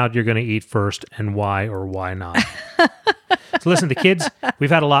which child you're going to eat first and why or why not? So listen, the kids, we've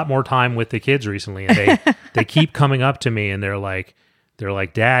had a lot more time with the kids recently, and they keep coming up to me and they're like,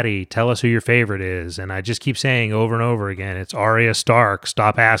 Daddy, tell us who your favorite is. And I just keep saying over and over again, it's Arya Stark.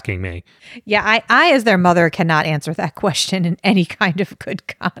 Stop asking me. Yeah, I as their mother cannot answer that question in any kind of good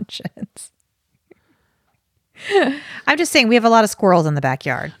conscience. I'm just saying we have a lot of squirrels in the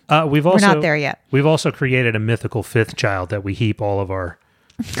backyard. We're not there yet. We've also created a mythical fifth child that we heap all of our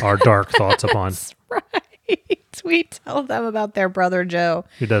dark thoughts upon. That's right. We tell them about their brother Joe,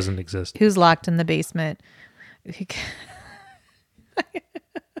 who doesn't exist, who's locked in the basement.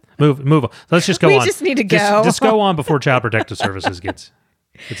 Move on. Let's just go on. We just need to go. Just go on before Child Protective Services gets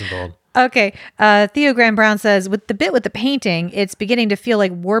involved. Okay. Theo Graham Brown says, with the painting, it's beginning to feel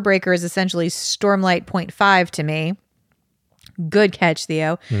like Warbreaker is essentially Stormlight 0.5 to me. Good catch,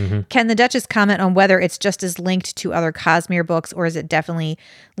 Theo. Mm-hmm. Can the Duchess comment on whether it's just as linked to other Cosmere books, or is it definitely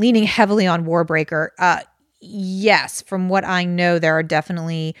leaning heavily on Warbreaker? Yes. From what I know, there are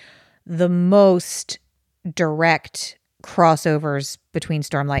definitely the most direct crossovers between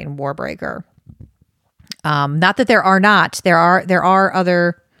Stormlight and Warbreaker. Not that there are not. There are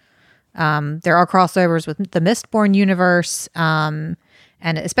other there are crossovers with the Mistborn universe, and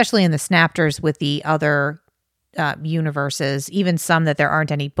especially in the Snapters with the other universes, even some that there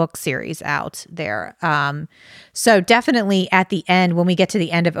aren't any book series out there. So definitely at the end, when we get to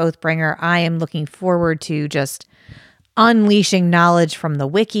the end of Oathbringer, I am looking forward to just unleashing knowledge from the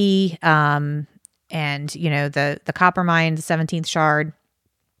wiki, and the Coppermind, the 17th Shard,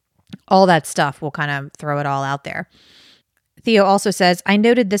 all that stuff. We'll kind of throw it all out there. Theo also says, I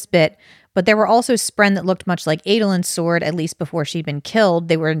noted this bit, but there were also Spren that looked much like Adolin's sword, at least before she'd been killed.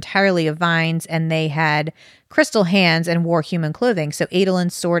 They were entirely of vines, and they had crystal hands and wore human clothing. So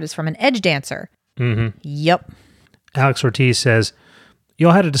Adolin's sword is from an edge dancer. Mm-hmm. Yep. Alex Ortiz says, you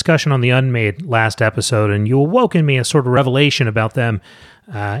all had a discussion on the Unmade last episode, and you awoke in me a sort of revelation about them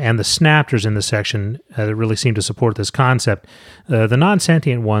and the Snapters in the section that really seemed to support this concept. The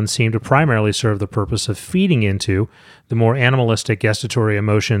non-sentient ones seem to primarily serve the purpose of feeding into the more animalistic gestatory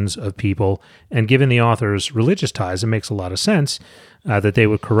emotions of people, and given the author's religious ties, it makes a lot of sense that they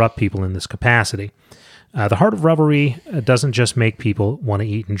would corrupt people in this capacity. The heart of revelry doesn't just make people want to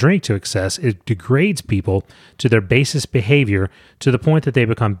eat and drink to excess, it degrades people to their basest behavior to the point that they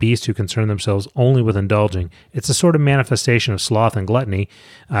become beasts who concern themselves only with indulging. It's a sort of manifestation of sloth and gluttony,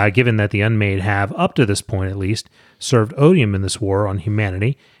 given that the Unmade have, up to this point at least, served odium in this war on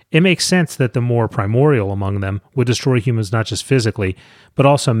humanity. It makes sense that the more primordial among them would destroy humans not just physically, but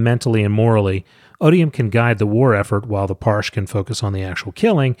also mentally and morally. Odium can guide the war effort while the Parsh can focus on the actual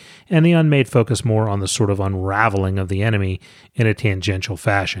killing, and the Unmade focus more on the sort of unraveling of the enemy in a tangential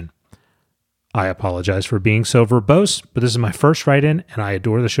fashion. I apologize for being so verbose, but this is my first write-in, and I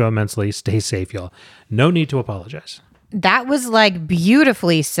adore the show immensely. Stay safe, y'all. No need to apologize. That was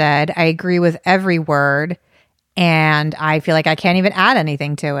beautifully said. I agree with every word, and I feel like I can't even add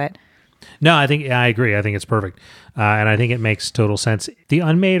anything to it. No, I agree. I think it's perfect. And I think it makes total sense. The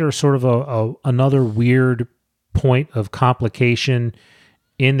Unmade are sort of another weird point of complication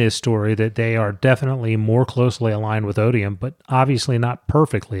in this story, that they are definitely more closely aligned with Odium, but obviously not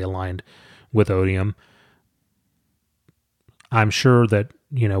perfectly aligned with Odium. I'm sure that,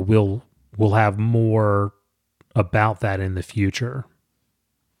 we'll have more about that in the future.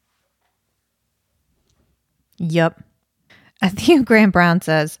 Yep. Theo Graham Brown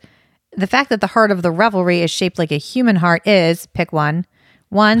says, the fact that the heart of the revelry is shaped like a human heart is, pick one.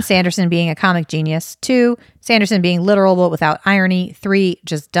 1, Sanderson being a comic genius. 2, Sanderson being literal but without irony. 3,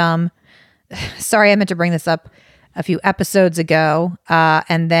 just dumb. Sorry, I meant to bring this up a few episodes ago,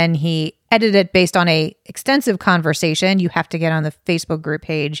 and then he edited it based on a extensive conversation. You have to get on the Facebook group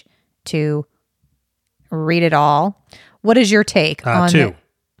page to read it all. What is your take on 2?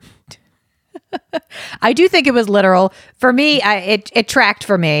 I do think it was literal. For me, it tracked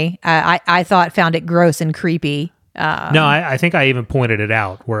for me. I found it gross and creepy. No, I think I even pointed it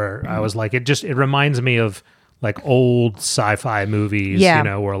out where I was like, it reminds me of like old sci-fi movies,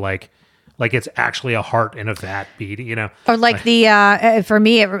 where like it's actually a heart in a vat beating, Or like for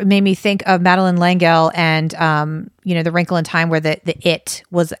me, it made me think of Madeleine L'Engle and, The Wrinkle in Time, where the it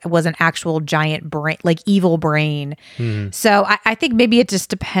was an actual giant brain, like evil brain. Mm-hmm. So I think maybe it just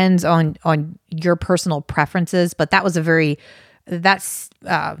depends on your personal preferences, but that was the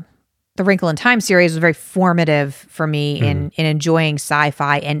Wrinkle in Time series was very formative for me in enjoying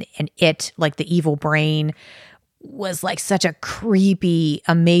sci-fi, and it, like the evil brain, was like such a creepy,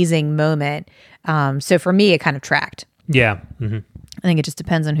 amazing moment. So for me, it kind of tracked. Yeah. Mm-hmm. I think it just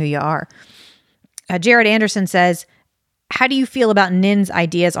depends on who you are. Jared Anderson says, how do you feel about Nin's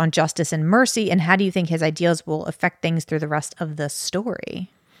ideas on justice and mercy, and how do you think his ideas will affect things through the rest of the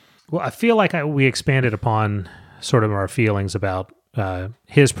story? Well, I feel like we expanded upon sort of our feelings about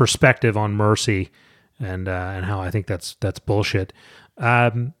his perspective on mercy and how I think that's bullshit.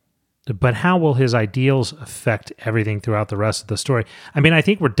 But how will his ideals affect everything throughout the rest of the story? I mean, I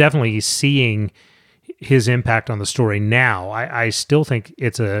think we're definitely seeing his impact on the story now. I still think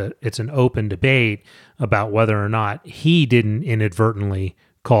it's an open debate about whether or not he didn't inadvertently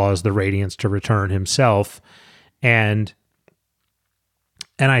cause the Radiants to return himself. And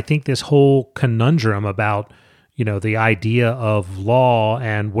I think this whole conundrum about, the idea of law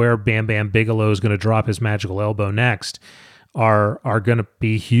and where Bam Bam Bigelow is going to drop his magical elbow next are going to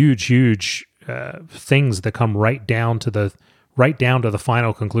be huge things that come right down to the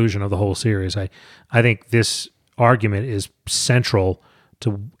final conclusion of the whole series. I think this argument is central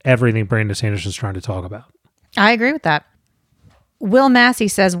to everything Brandon Sanderson's trying to talk about. I agree with that. Will Massey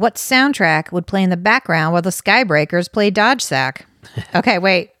says, what soundtrack would play in the background while the Skybreakers play Dodge Sack? Okay,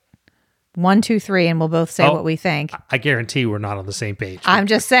 wait. 1, 2, 3, and we'll both say what we think. I guarantee we're not on the same page. I'm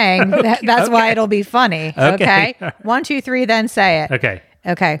just saying that's why it'll be funny. Okay. 1, 2, 3, then say it. Okay.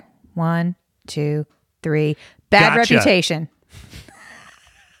 Okay. 1, 2, 3. Bad Gotcha. Reputation.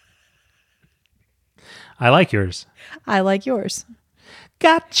 I like yours. I like yours.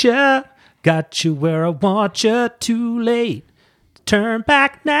 Gotcha. Got you where I want you. Too late. Turn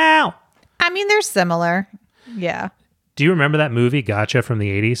back now. I mean, they're similar. Yeah. Do you remember that movie, Gotcha, from the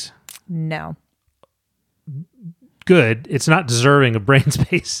 80s? No. Good. It's not deserving of brain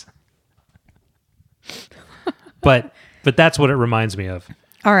space. but that's what it reminds me of.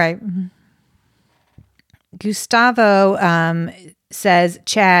 All right. Gustavo says,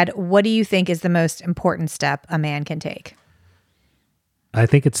 Chad, what do you think is the most important step a man can take? I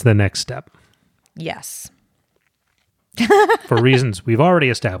think it's the next step. Yes. For reasons we've already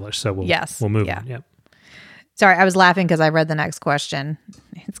established. So we'll move on. Yep. Sorry, I was laughing because I read the next question.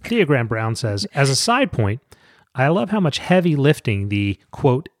 Diagram Brown says, as a side point, I love how much heavy lifting the,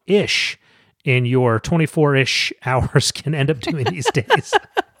 quote, ish in your 24-ish hours can end up doing these days.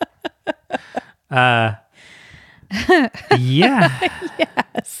 Yeah.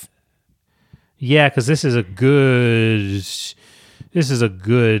 Yes. Yeah, because this is a good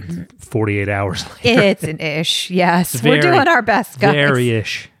 48 hours later. It's an ish, yes. We're doing our best, guys. Very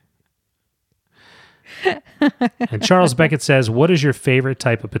ish. And Charles Beckett says, what is your favorite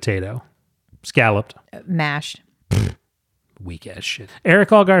type of potato? Scalloped. Mashed. Weak ass shit.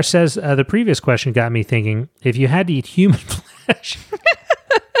 Eric Algar says, the previous question got me thinking, if you had to eat human flesh,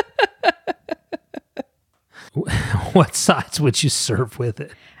 what sides would you serve with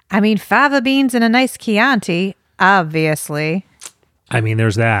it? I mean, fava beans and a nice Chianti, obviously. I mean,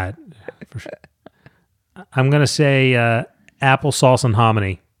 there's that. For sure. I'm going to say applesauce and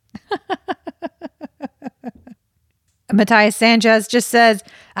hominy. Matthias Sanchez just says,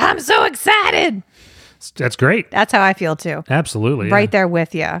 I'm so excited. That's great. That's how I feel too. Absolutely. Right there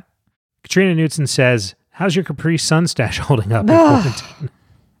with you. Katrina Knudsen says, how's your Capri Sun stash holding up in quarantine?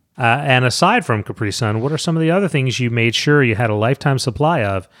 And aside from Capri Sun, what are some of the other things you made sure you had a lifetime supply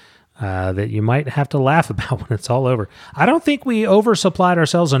of that you might have to laugh about when it's all over? I don't think we oversupplied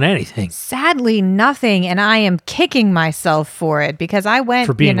ourselves on anything. Sadly, nothing. And I am kicking myself for it because I went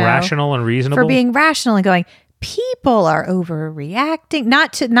for being rational and reasonable. For being rational and going, people are overreacting.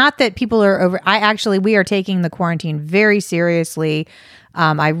 Not that people are over. We are taking the quarantine very seriously.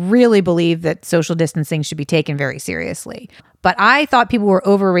 I really believe that social distancing should be taken very seriously. But I thought people were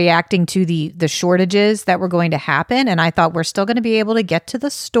overreacting to the shortages that were going to happen. And I thought we're still going to be able to get to the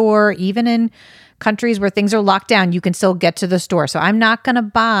store. Even in countries where things are locked down, you can still get to the store. So I'm not going to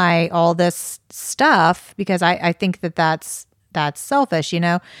buy all this stuff because I think that's selfish,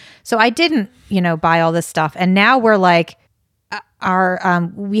 So I didn't, buy all this stuff. And now we're like,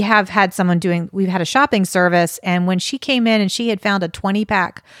 we have had we've had a shopping service, and when she came in and she had found a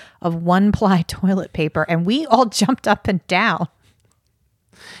 20-pack of 1-ply toilet paper, and we all jumped up and down.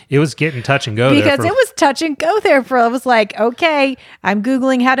 It was getting touch and go because it was touch and go there for. I was like, okay, I'm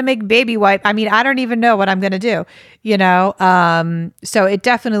Googling how to make baby wipe. I mean, I don't even know what I'm going to do, so it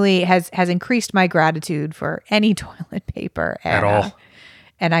definitely has increased my gratitude for any toilet paper at all.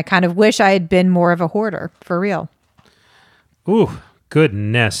 And I kind of wish I had been more of a hoarder, for real. Ooh,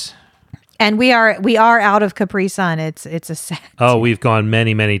 goodness. And we are out of Capri Sun. It's a sad. Oh, we've gone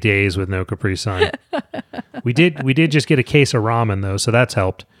many, many days with no Capri Sun. We did just get a case of ramen though, so that's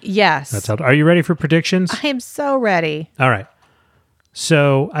helped. Yes. That's helped. Are you ready for predictions? I am so ready. All right.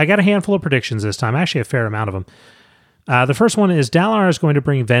 So I got a handful of predictions this time, actually a fair amount of them. The first one is Dalinar is going to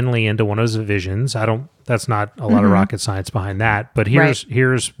bring Venli into one of his visions. That's not a lot of rocket science behind that, but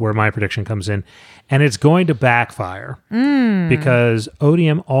here's where my prediction comes in. And it's going to backfire because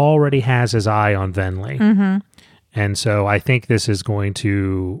Odium already has his eye on Venli. Mm-hmm. And so I think this is going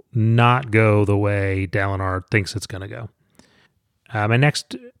to not go the way Dalinar thinks it's going to go. My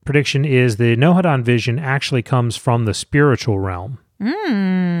next prediction is the Nohadon vision actually comes from the spiritual realm.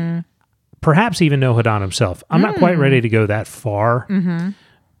 Perhaps even Nohadon himself. I'm not quite ready to go that far,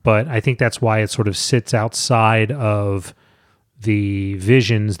 but I think that's why it sort of sits outside of the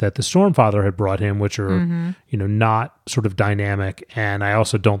visions that the Stormfather had brought him, which are, not sort of dynamic. And I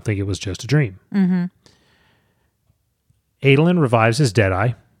also don't think it was just a dream. Adolin revives his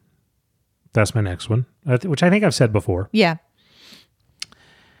Deadeye. That's my next one, which I think I've said before. Yeah.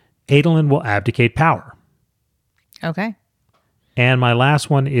 Adolin will abdicate power. Okay. And my last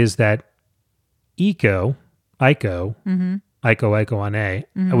one is that Iko on A.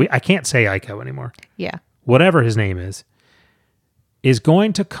 I can't say Iko anymore. Yeah. Whatever his name is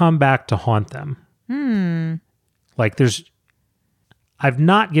going to come back to haunt them. Like I've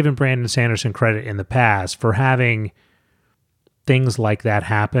not given Brandon Sanderson credit in the past for having things like that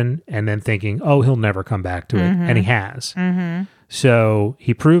happen and then thinking, oh, he'll never come back to it. And he has. So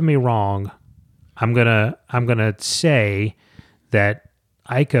he proved me wrong. I'm gonna say that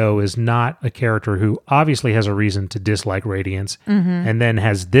Iko is not a character who obviously has a reason to dislike Radiance and then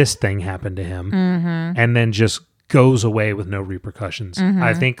has this thing happen to him and then just goes away with no repercussions.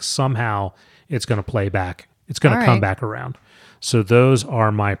 I think somehow it's going to play back. It's going to come back around. So those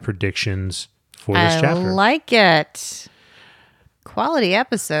are my predictions for this chapter. I like it. Quality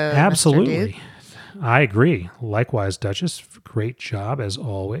episode. Absolutely. I agree. Likewise, Duchess. Great job as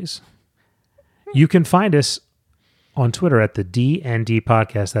always. You can find us on Twitter at the D&D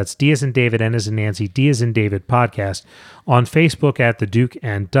Podcast. That's D as in David, N as in Nancy, D as in David Podcast. On Facebook at the Duke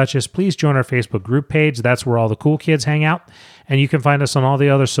and Duchess. Please join our Facebook group page. That's where all the cool kids hang out. And you can find us on all the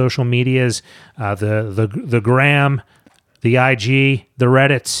other social medias, the Gram, the IG, the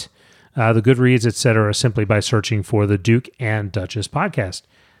Reddits, the Goodreads, etc., simply by searching for the Duke and Duchess Podcast.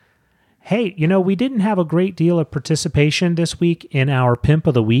 Hey, we didn't have a great deal of participation this week in our Pimp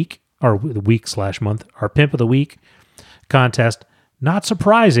of the Week, or the week/month, our Pimp of the Week contest. Not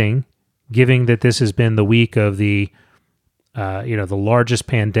surprising, given that this has been the week of the largest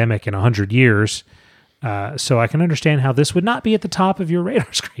pandemic in 100 years. So I can understand how this would not be at the top of your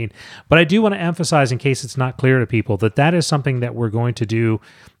radar screen. But I do want to emphasize, in case it's not clear to people, that is something that we're going to do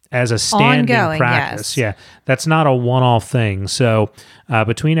as a standing ongoing practice. Yes. Yeah, that's not a one-off thing. So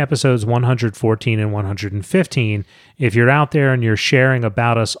between episodes 114 and 115, if you're out there and you're sharing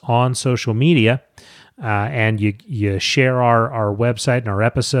about us on social media, and you share our website and our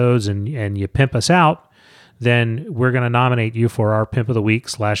episodes and you pimp us out, then we're going to nominate you for our Pimp of the Week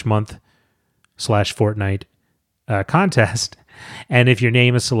 /month/fortnight contest. And if your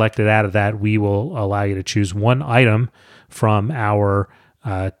name is selected out of that, we will allow you to choose one item from our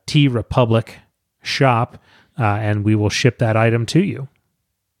Tea Republic shop, and we will ship that item to you.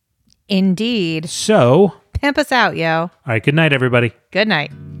 Indeed. So, pimp us out, yo. All right, good night, everybody. Good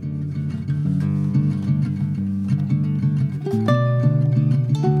night.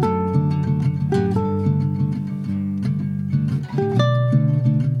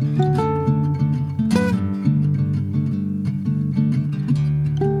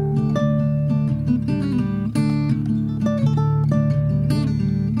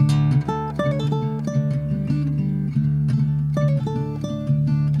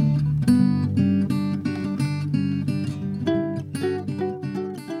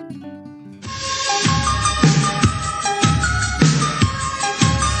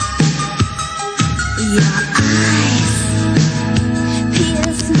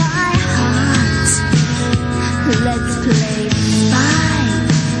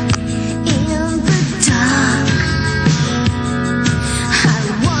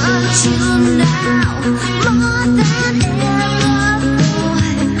 you now.